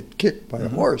not to get kicked by a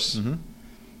horse.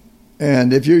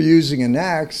 And if you're using an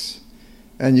axe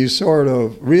and you sort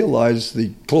of realize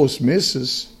the close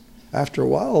misses, after a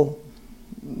while,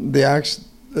 the axe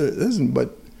isn't.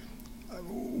 But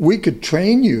we could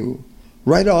train you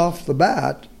right off the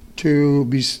bat to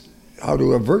be how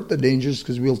to avert the dangers,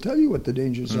 because we'll tell you what the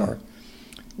dangers are.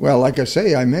 Well, like I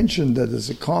say, I mentioned that there's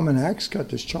a common axe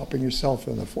cut is chopping yourself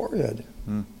in the forehead.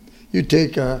 You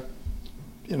take the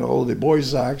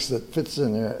boy's axe that fits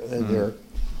in your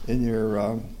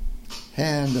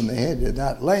hand and the head at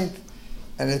that length,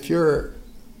 and if you're,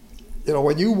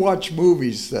 when you watch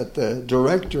movies that the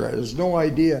director has no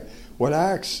idea what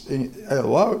axe,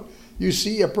 you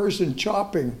see a person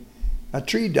chopping a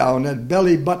tree down at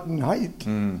belly button height.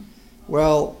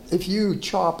 Well, if you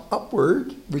chop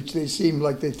upward, which they seem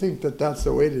like they think that that's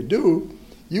the way to do,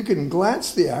 you can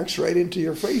glance the axe right into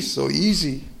your face so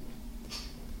easy.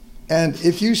 And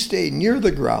if you stay near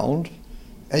the ground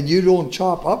and you don't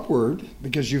chop upward,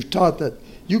 because you've taught that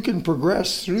you can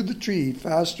progress through the tree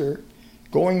faster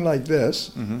going like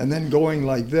this and then going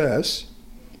like this,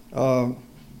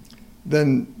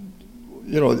 then,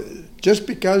 just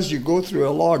because you go through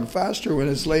a log faster when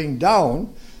it's laying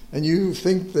down, and you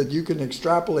think that you can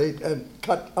extrapolate and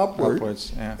cut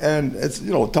upwards, yeah. And it's,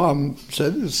 Tom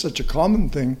said it's such a common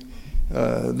thing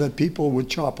that people would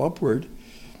chop upward,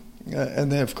 and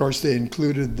then of course they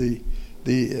included the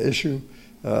issue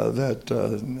that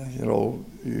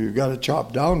you got to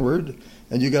chop downward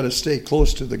and you got to stay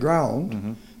close to the ground.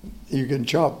 Mm-hmm. You can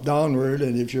chop downward,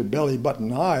 and if you're belly button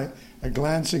high, a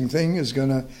glancing thing is going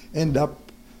to end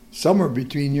up somewhere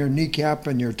between your kneecap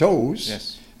and your toes.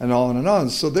 Yes. And on and on.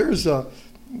 So there's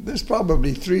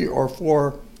probably 3 or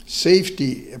 4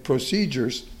 safety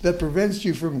procedures that prevents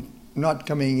you from not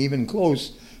coming even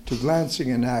close to glancing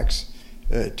an axe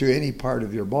to any part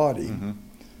of your body.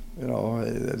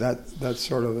 Mm-hmm. That's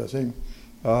sort of a thing.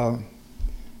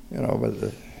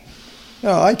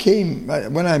 I came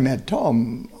when I met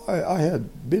Tom. I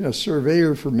had been a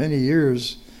surveyor for many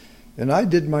years, and I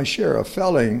did my share of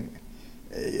felling.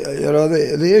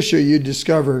 The issue you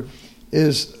discover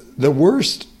is the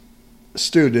worst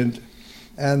student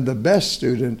and the best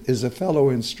student is a fellow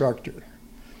instructor.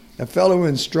 A fellow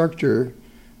instructor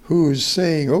who's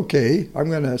saying, okay, I'm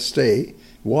going to stay,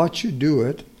 watch you do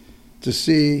it to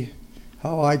see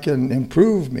how I can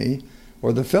improve me,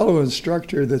 or the fellow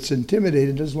instructor that's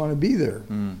intimidated doesn't want to be there.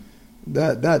 Mm.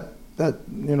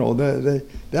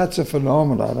 That's a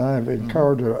phenomenon I've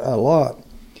encountered a lot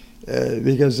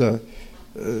because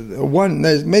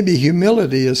maybe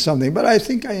humility is something, but I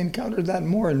think I encountered that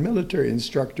more in military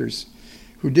instructors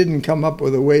who didn't come up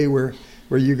with a way where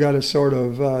you got to sort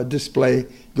of display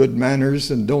good manners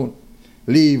and don't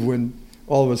leave when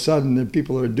all of a sudden the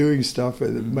people are doing stuff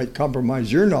that might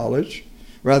compromise your knowledge,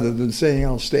 rather than saying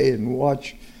I'll stay and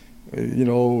watch,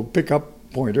 pick up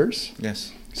pointers.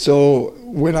 Yes. So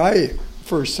when I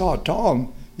first saw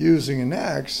Tom using an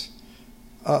axe,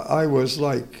 I was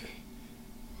like,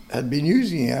 had been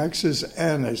using axes,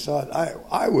 and I thought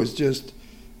I was just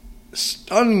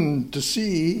stunned to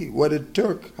see what it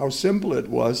took, how simple it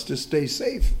was to stay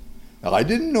safe. Now, I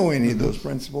didn't know any of those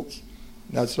principles.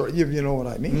 That's sort of, you know what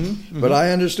I mean. Mm-hmm. But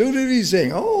I understood it. He's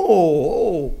saying,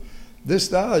 this,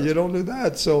 that, you don't do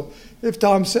that. So if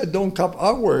Tom said don't cup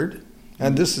outward,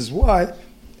 and this is why,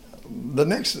 the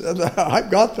next, I've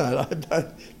got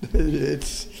that.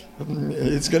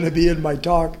 It's going to be in my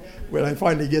talk when I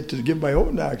finally get to give my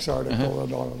own axe article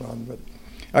and on and on. But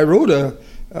I wrote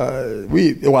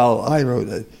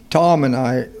Tom and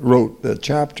I wrote the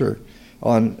chapter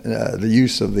on the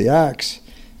use of the axe,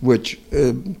 which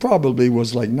probably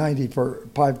was like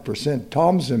 95%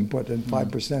 Tom's input and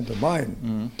 5% of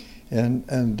mine.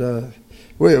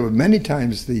 Mm. Many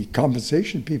times the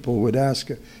compensation people would ask,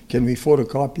 can we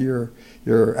photocopy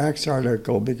your axe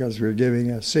article because we're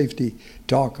giving a safety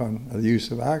talk on the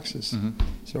use of axes,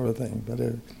 sort of thing. But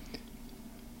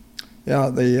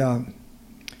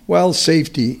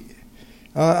safety.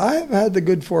 I've had the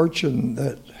good fortune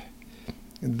that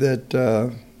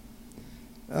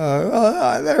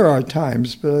there are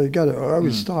times, but I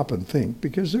always stop and think,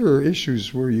 because there are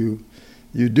issues where you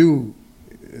do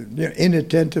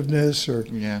inattentiveness or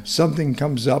something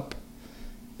comes up,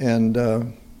 and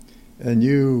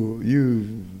you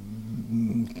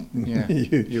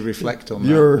reflect on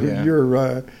that.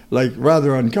 You're like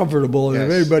rather uncomfortable, and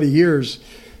if anybody hears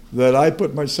that I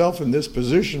put myself in this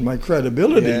position, my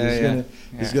credibility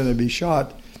is going to be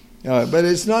shot. But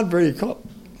it's not very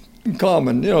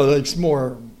common. It's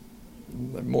more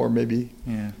maybe.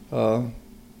 Yeah.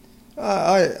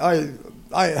 I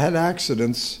had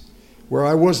accidents where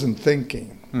I wasn't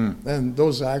thinking, and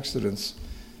those accidents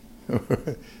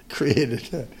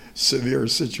created a severe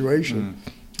situation.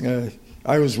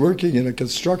 I was working in a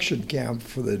construction camp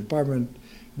for the Department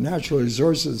of Natural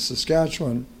Resources in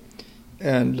Saskatchewan,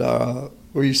 and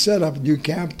we set up a new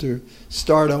camp to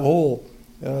start a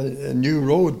new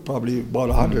road, probably about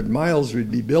 100 miles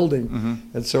we'd be building.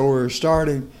 And so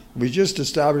we just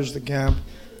established the camp,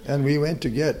 and we went to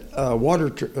get water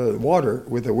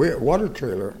with a water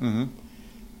trailer.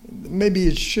 Maybe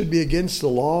it should be against the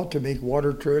law to make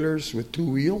water trailers with 2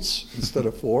 wheels instead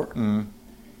of 4.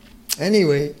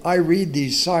 Anyway, I read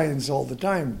these signs all the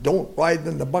time. Don't ride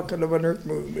in the bucket of an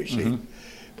earth-moving machine.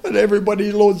 But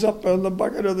everybody loads up on the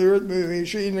bucket of the earth-moving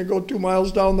machine and go 2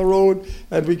 miles down the road,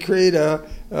 and we create a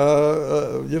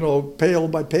pail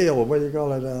by pail. What do you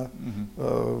call it?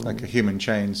 Like a human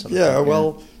chain.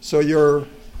 So you're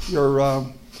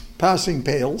passing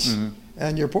pails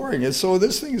and you're pouring it. So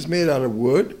this thing is made out of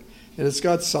wood, and it's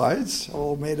got sides,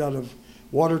 all made out of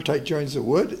watertight joints of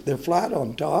wood. They're flat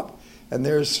on top, and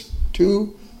there's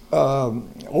 2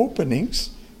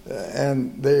 openings,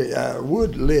 and the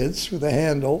wood lids with a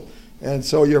handle, And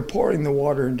so you're pouring the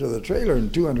water into the trailer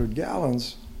in 200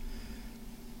 gallons.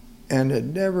 And it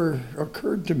never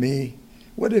occurred to me,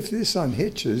 what if this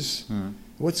unhitches?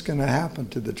 What's going to happen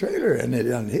to the trailer? And it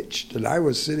unhitched, and I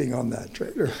was sitting on that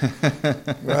trailer.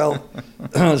 Well,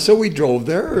 so we drove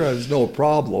there. There was no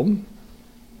problem.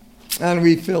 And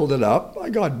we filled it up. I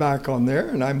got back on there,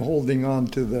 and I'm holding on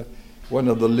to one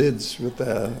of the lids with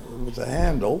the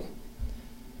handle.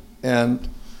 And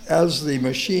as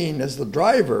the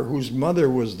driver, whose mother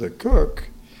was the cook,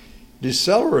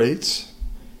 decelerates,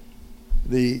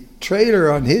 the trailer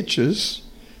unhitches,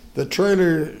 the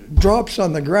trailer drops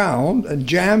on the ground and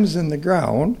jams in the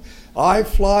ground. I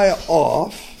fly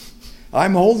off.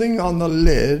 I'm holding on the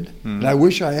lid, and I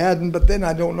wish I hadn't, but then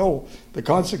I don't know the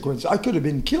consequence. I could have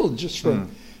been killed just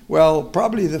from, well,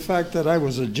 probably the fact that I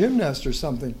was a gymnast or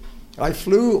something. I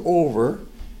flew over,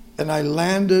 and I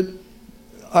landed.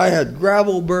 I had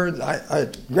gravel burns. I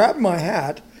grabbed my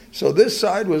hat, so this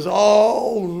side was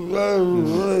all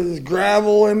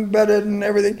gravel embedded and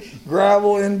everything,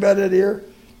 gravel embedded here.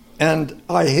 And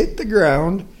I hit the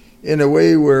ground in a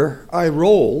way where I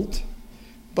rolled,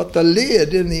 but the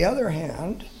lid in the other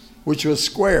hand, which was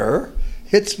square,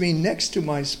 hits me next to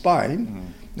my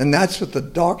spine. And that's what the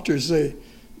doctors say.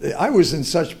 I was in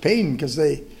such pain because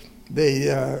they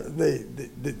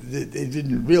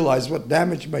didn't realize what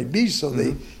damage might be, so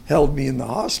they held me in the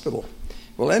hospital.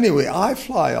 Well, anyway, I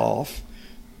fly off.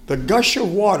 The gush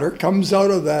of water comes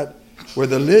out of that where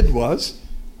the lid was,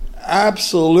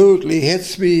 absolutely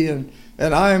hits me, and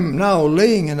I'm now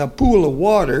laying in a pool of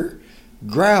water,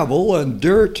 gravel and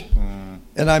dirt,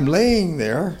 and I'm laying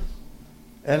there,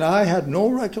 and I had no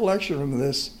recollection of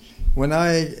this. When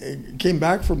I came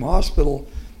back from hospital,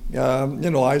 I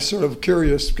was sort of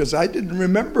curious because I didn't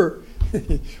remember.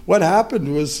 What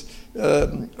happened was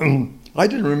I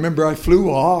didn't remember I flew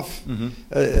off.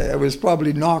 I was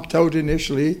probably knocked out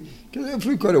initially because I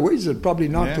flew quite a ways. It probably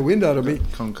knocked the wind out of me.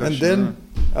 Concussion,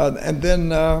 and then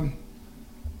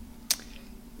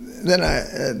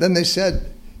they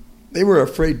said they were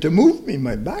afraid to move me.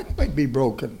 My back might be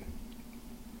broken.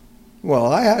 Well,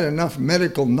 I had enough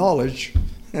medical knowledge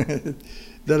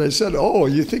that I said, "Oh,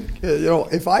 you think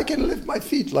if I can lift my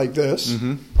feet like this,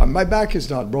 my back is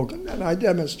not broken?" And I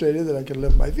demonstrated that I can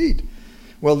lift my feet.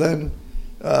 Well, then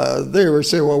they were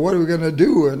saying, "Well, what are we going to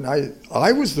do?" And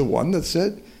I was the one that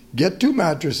said, "Get 2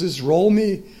 mattresses, roll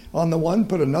me on the one,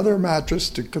 put another mattress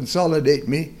to consolidate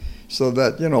me, so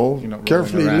that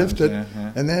carefully lift it,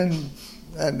 and then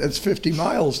it's 50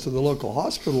 miles to the local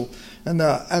hospital, and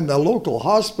the local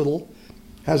hospital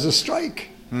has a strike."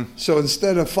 So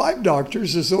instead of 5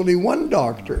 doctors, there's only 1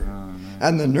 doctor.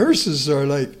 And the nurses are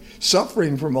like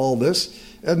suffering from all this,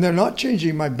 and they're not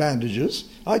changing my bandages.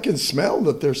 I can smell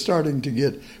that they're starting to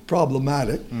get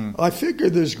problematic. I figure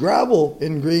there's gravel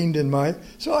ingrained in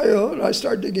so I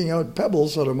start digging out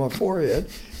pebbles out of my forehead.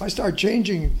 I start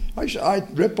changing, I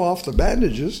rip off the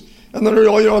bandages, and then,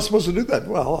 you're not supposed to do that.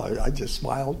 Well, I just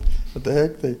smiled. What the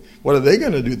heck? What are they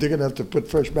going to do? They're going to have to put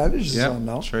fresh bandages on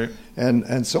now. True.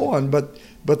 And so on. But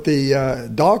the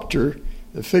doctor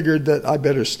figured that I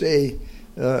better stay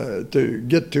to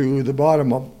get to the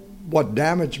bottom of what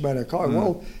damage might have caused.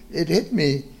 Well, it hit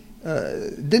me,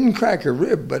 didn't crack a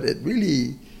rib, but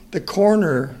the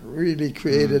corner really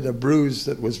created a bruise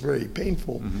that was very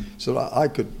painful. So I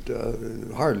could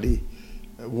hardly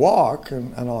walk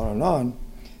and on and on.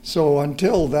 So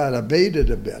until that abated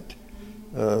a bit,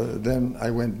 then I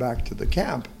went back to the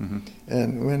camp.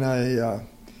 And when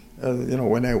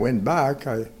when I went back,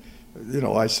 I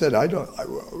said,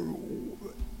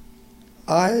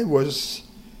 I was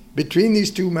between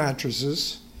these 2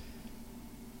 mattresses.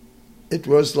 It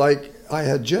was like I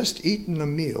had just eaten a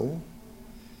meal,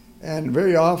 and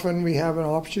very often we have an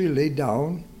opportunity to lay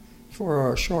down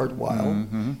for a short while,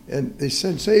 and the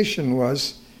sensation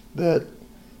was that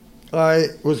I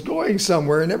was going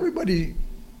somewhere and everybody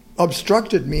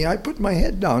obstructed me. I put my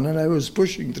head down and I was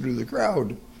pushing through the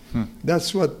crowd.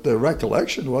 That's what the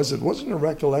recollection was. It wasn't a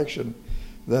recollection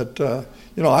that,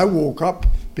 I woke up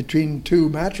between 2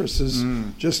 mattresses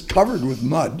just covered with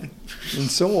mud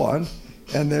and so on.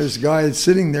 And there's guys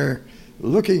sitting there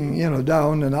looking,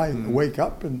 down, and I wake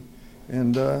up and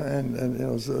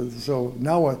so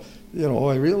now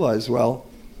I realize, well,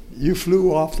 you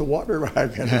flew off the water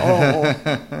wagon.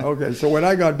 Okay. So when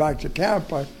I got back to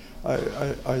camp,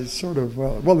 I sort of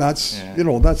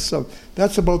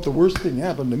that's about the worst thing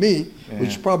happened to me,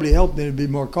 which probably helped me to be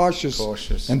more cautious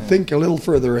and think a little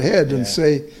further ahead and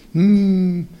say,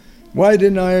 why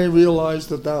didn't I realize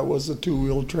that was a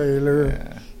 2-wheel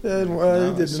trailer? And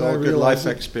why didn't I realize good life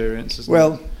experience, isn't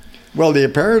it? Well,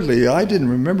 apparently I didn't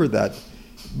remember that.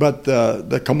 But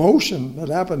the commotion that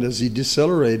happened as he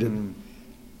decelerated,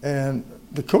 and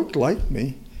the cook liked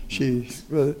me.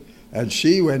 And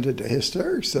she went into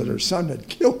hysterics that her son had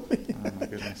killed me. Oh my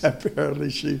goodness. Apparently,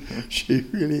 she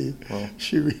really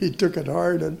took it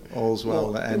hard. And all's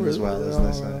well that ends well, as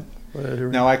they say.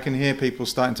 Now I can hear people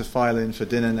starting to file in for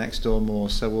dinner next door more,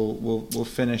 so we'll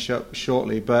finish up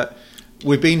shortly. But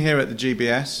we've been here at the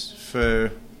GBS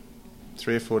for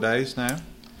 3 or 4 days now.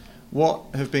 What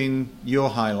have been your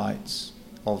highlights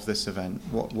of this event?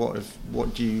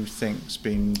 What do you think's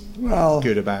been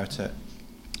good about it?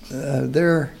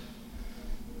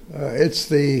 It's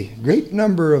the great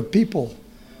number of people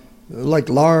like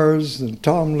Lars and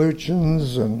Tom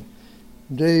Luchens and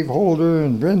Dave Holder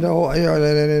and Brenda.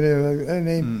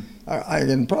 I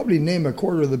can probably name a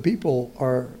quarter of the people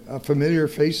are familiar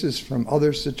faces from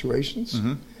other situations.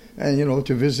 Mm-hmm. And, you know,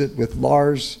 to visit with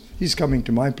Lars, he's coming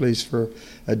to my place for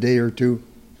a day or two.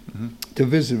 Mm-hmm. To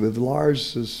visit with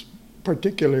Lars is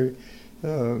particularly,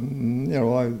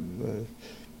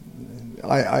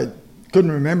 I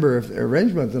couldn't remember if the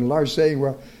arrangement, and Lars saying,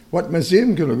 well, what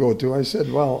museum can I go to? I said,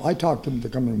 well, I talked him to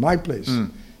come to my place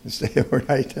and stay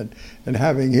overnight, and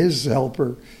having his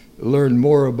helper learn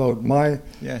more about my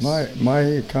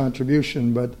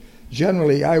contribution. But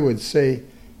generally, I would say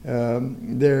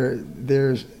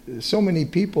there's so many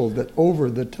people that over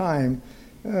the time,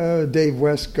 Dave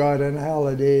Westcott and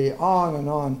Halliday, on and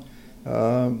on,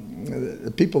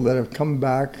 the people that have come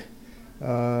back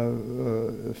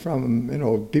from,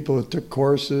 people that took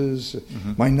courses,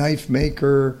 my knife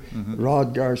maker,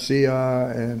 Rod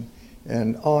Garcia,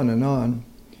 and on and on.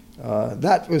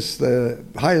 That was the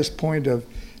highest point of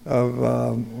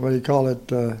what do you call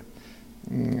it?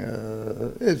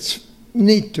 It's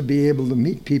neat to be able to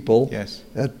meet people. Yes.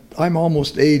 I'm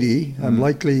almost 80. I'm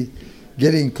likely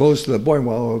getting close to the point.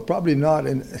 Well, probably not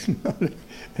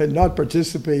not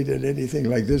participate in anything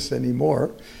like this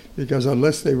anymore, because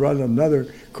unless they run another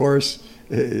course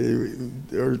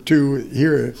or two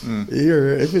here,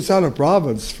 if it's out of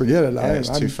province, forget it.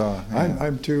 It's too far. Yeah.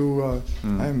 I'm too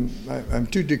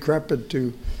decrepit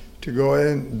to go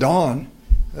in. Don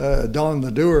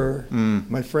the Doer,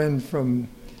 my friend from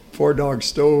Four Dog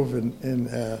Stove in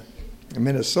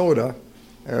Minnesota,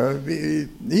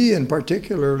 he in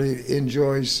particularly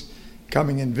enjoys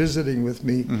coming and visiting with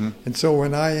me, and so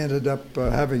when I ended up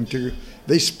having to,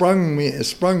 they sprung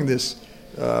this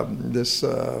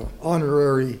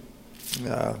honorary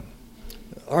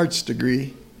arts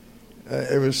degree.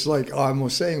 It was like I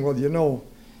was saying, well,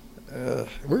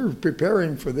 we're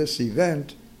preparing for this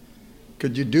event.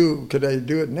 Could I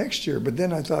do it next year? But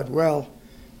then I thought, well,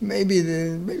 maybe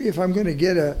if I'm going to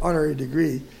get an honorary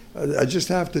degree, I just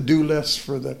have to do less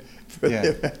for the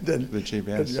event. The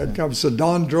GBS. Come. So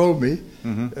Don drove me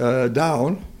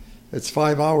down. It's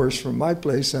 5 hours from my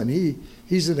place, and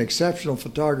he's an exceptional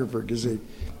photographer, because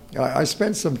I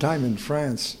spent some time in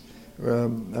France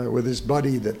with his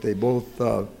buddy that they both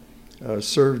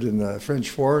served in the French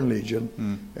Foreign Legion,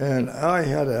 and I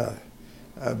had a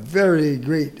very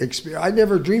great experience. I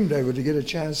never dreamed I would get a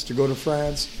chance to go to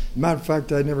France. Matter of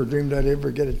fact, I never dreamed I'd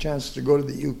ever get a chance to go to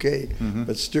the UK.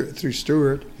 But through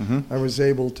Stuart, I was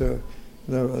able to.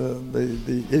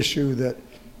 The issue that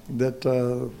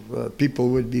people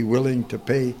would be willing to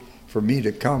pay for me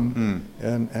to come,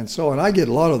 and so on. I get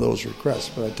a lot of those requests,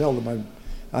 but I tell them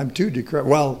I'm too decrepit.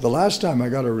 Well, the last time I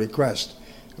got a request,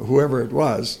 whoever it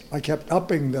was, I kept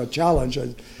upping the challenge.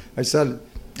 I said,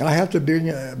 I have to bring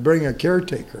a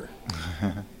caretaker.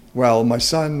 Well, my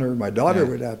son or my daughter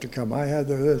would have to come. I had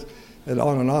this, and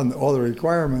on, all the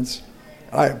requirements.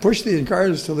 I pushed the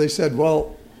inquiries till they said,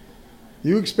 well,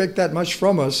 you expect that much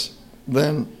from us,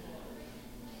 then,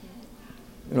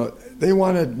 they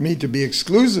wanted me to be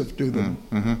exclusive to them.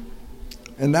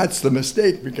 And that's the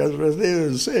mistake, because they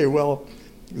didn't say, well,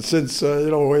 since,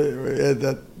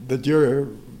 that you're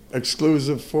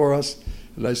exclusive for us.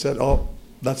 And I said, oh,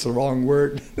 that's the wrong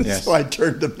word. Yes. So I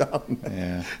turned them down.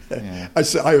 Yeah.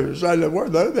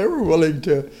 They were willing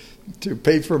to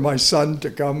pay for my son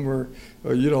to come, or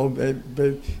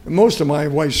most of my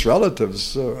wife's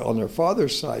relatives on their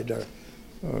father's side are,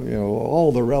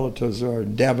 all the relatives are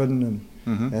in Devon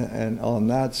and on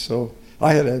that. So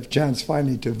I had a chance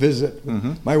finally to visit.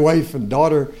 My wife and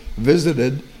daughter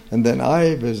visited, and then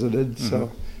I visited. So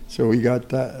we got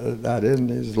that in.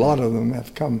 There's a lot of them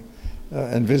have come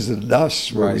and visited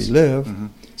us where we live.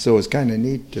 So it's kind of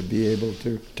neat to be able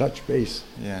to touch base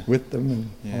with them and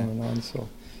on and on. So,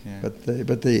 but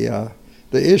the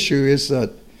issue is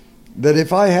that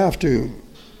if I have to,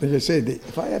 like I say,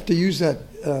 if I have to use that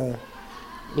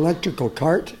electrical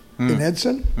cart in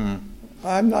Edson,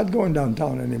 I'm not going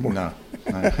downtown anymore. No.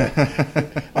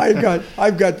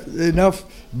 I've got enough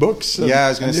books. I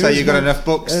was going to say you've got enough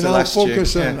books and to last you. And I'll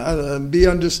focus and be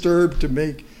undisturbed to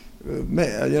make,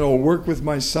 work with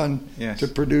my son to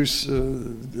produce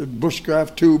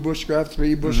Bushcraft 2, Bushcraft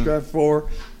 3, Bushcraft 4,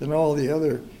 and all the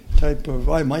other type of.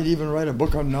 I might even write a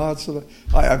book on knots.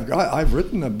 I've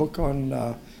written a book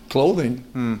on clothing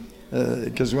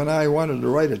because when I wanted to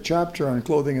write a chapter on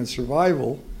clothing and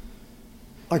survival,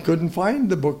 I couldn't find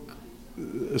the book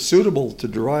suitable to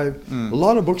derive. A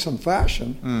lot of books on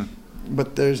fashion,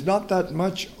 but there's not that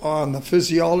much on the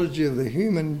physiology of the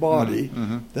human body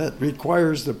that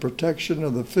requires the protection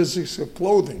of the physics of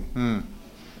clothing.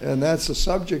 And that's a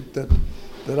subject that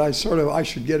I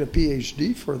should get a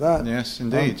PhD for that. Yes,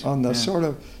 indeed. On the sort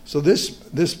of, so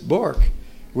this book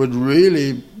would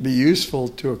really be useful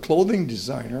to a clothing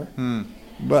designer,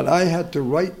 but I had to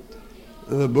write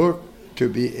the book to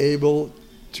be able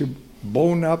to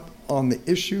bone up on the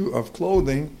issue of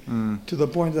clothing to the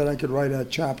point that I could write a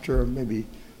chapter of maybe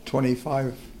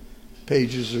 25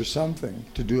 pages or something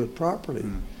to do it properly.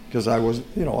 Because I was,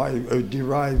 I would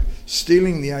derive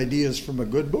stealing the ideas from a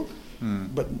good book,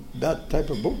 but that type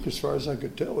of book, as far as I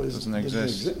could tell, doesn't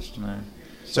exist. No.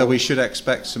 So we should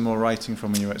expect some more writing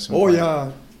from you at some point.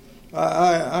 Oh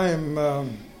yeah,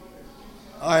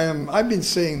 I've been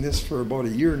saying this for about a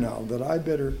year now that I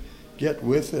better get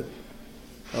with it.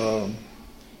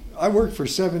 I worked for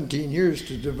 17 years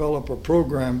to develop a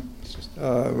program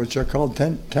which I called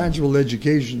Tangible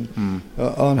Education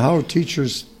on how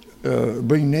teachers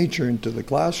bring nature into the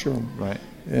classroom. Right.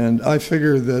 And I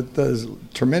figure that there's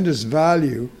tremendous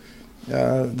value,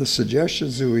 the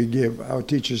suggestions that we give, how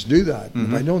teachers do that.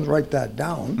 If I don't write that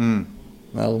down,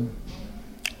 well,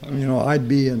 I'd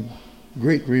be in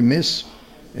great remiss.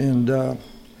 And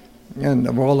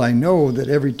of all I know, that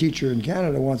every teacher in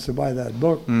Canada wants to buy that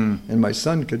book, and my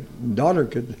daughter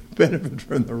could benefit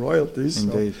from the royalties.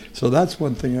 Indeed. So that's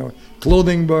one thing.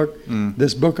 Clothing book,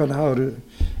 this book on how to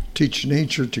teach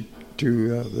nature to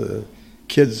the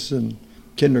kids in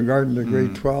kindergarten to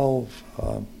grade 12,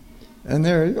 and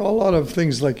there are a lot of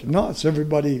things like knots.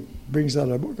 Everybody brings out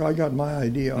a book. I got my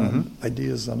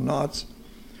ideas on knots,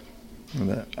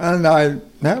 and I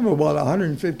have about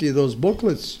 150 of those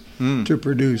booklets to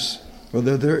produce. Well,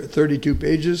 they're 32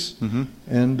 pages,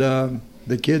 and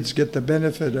the kids get the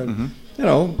benefit of,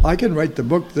 I can write the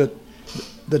book that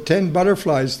the 10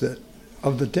 butterflies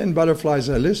of the 10 butterflies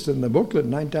I list in the booklet,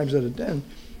 9 times out of 10,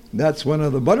 that's one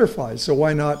of the butterflies. So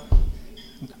why not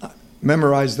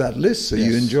memorize that list so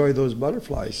you enjoy those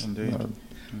butterflies? Indeed.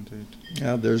 Indeed.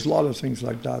 Yeah, there's a lot of things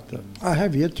like that. I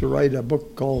have yet to write a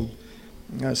book called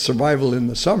Survival in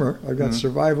the Summer. I've got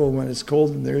survival when it's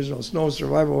cold and there's no snow,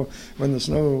 survival when the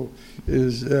snow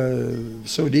is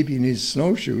so deep you need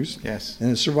snowshoes. Yes.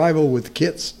 And survival with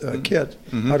kit,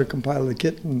 how to compile the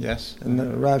kit, and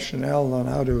the rationale on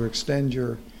how to extend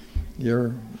your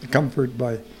comfort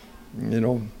by,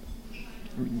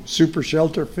 super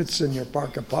shelter fits in your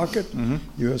parka pocket.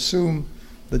 You assume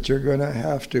that you're going to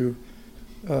have to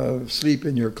sleep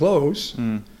in your clothes.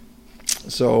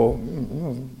 So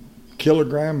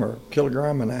kilogram or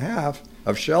kilogram and a half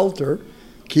of shelter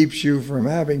keeps you from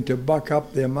having to buck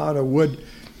up the amount of wood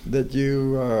that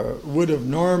you would have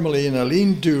normally in a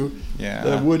lean-to.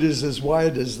 The wood is as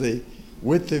wide as the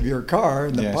width of your car,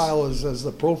 and the pile is as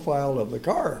the profile of the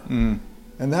car.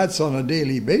 And that's on a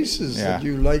daily basis that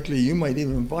you might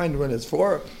even find when it's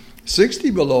 60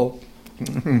 below,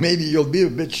 maybe you'll be a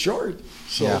bit short.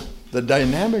 So the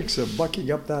dynamics of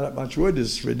bucking up that much wood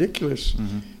is ridiculous.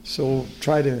 So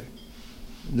try to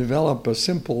develop a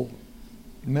simple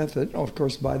method. Of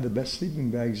course, buy the best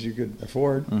sleeping bags you could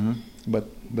afford. But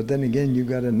then again, you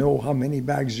got to know how many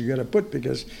bags you got to put,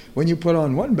 because when you put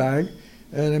on one bag,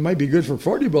 and it might be good for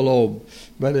 40 below,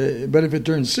 but if it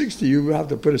turns 60, you have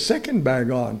to put a second bag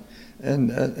on,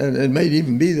 and it might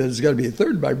even be that it's got to be a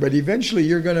third bag. But eventually,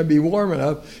 you're going to be warm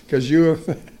enough because you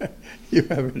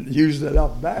haven't used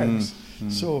enough bags.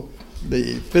 So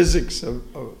the physics of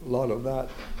a lot of that.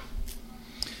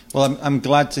 Well, I'm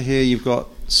glad to hear you've got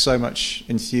so much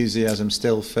enthusiasm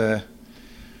still for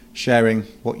sharing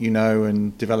what you know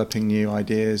and developing new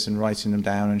ideas and writing them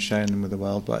down and sharing them with the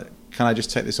world. But can I just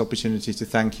take this opportunity to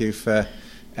thank you for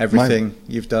everything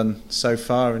you've done so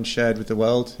far and shared with the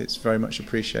world? It's very much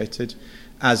appreciated,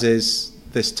 as is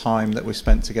this time that we've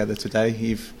spent together today.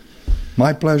 You've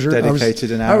my pleasure.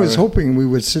 Dedicated an hour. I was hoping we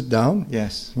would sit down.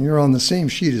 Yes. You're on the same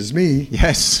sheet as me.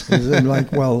 Yes. And I'm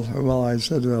like, well, I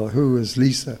said, who is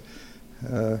Lisa?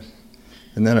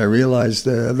 And then I realized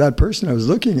that person I was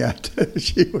looking at,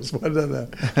 she was one of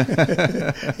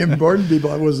the important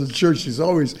people. I wasn't sure. She's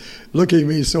always looking at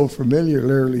me so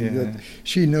familiarly that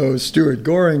she knows Stuart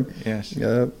Goring. Yes. You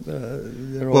know,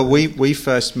 well, we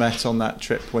first met on that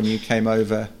trip when you came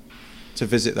over to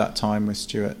visit that time with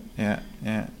Stuart. Yeah,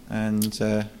 yeah. And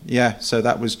so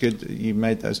that was good. You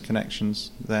made those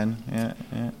connections then. Yeah,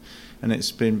 yeah. And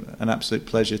it's been an absolute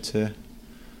pleasure to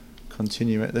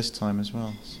continue it this time as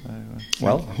well. So,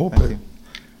 I hope it,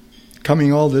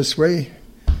 coming all this way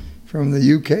from the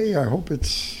UK, I hope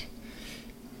it's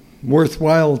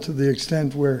worthwhile to the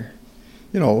extent where,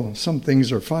 you know, some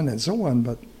things are fun and so on,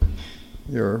 but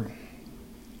you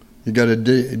got to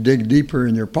dig deeper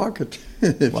in your pocket.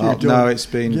 Well, no, it's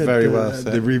been very worth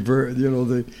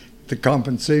it. The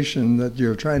compensation that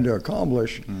you're trying to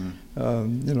accomplish. You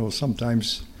know,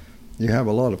 sometimes you have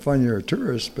a lot of fun. You're a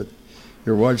tourist, but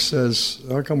your wife says,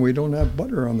 "How come we don't have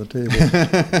butter on the table?"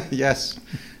 Yes,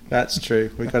 that's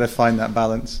true. We've got to find that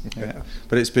balance. Yeah.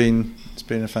 But it's been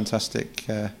a fantastic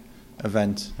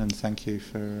event, and thank you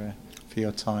for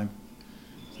your time.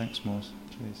 Thanks, Morse.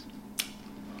 Cheers.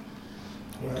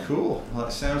 Cool. Well,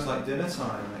 it sounds like dinner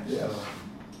time next door.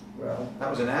 Well, that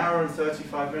was an hour and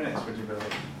 35 minutes, would you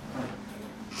believe?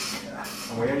 Yeah.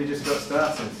 And we only just got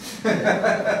started.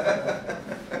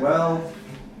 Well,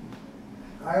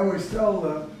 I always tell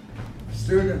the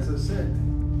students, I said,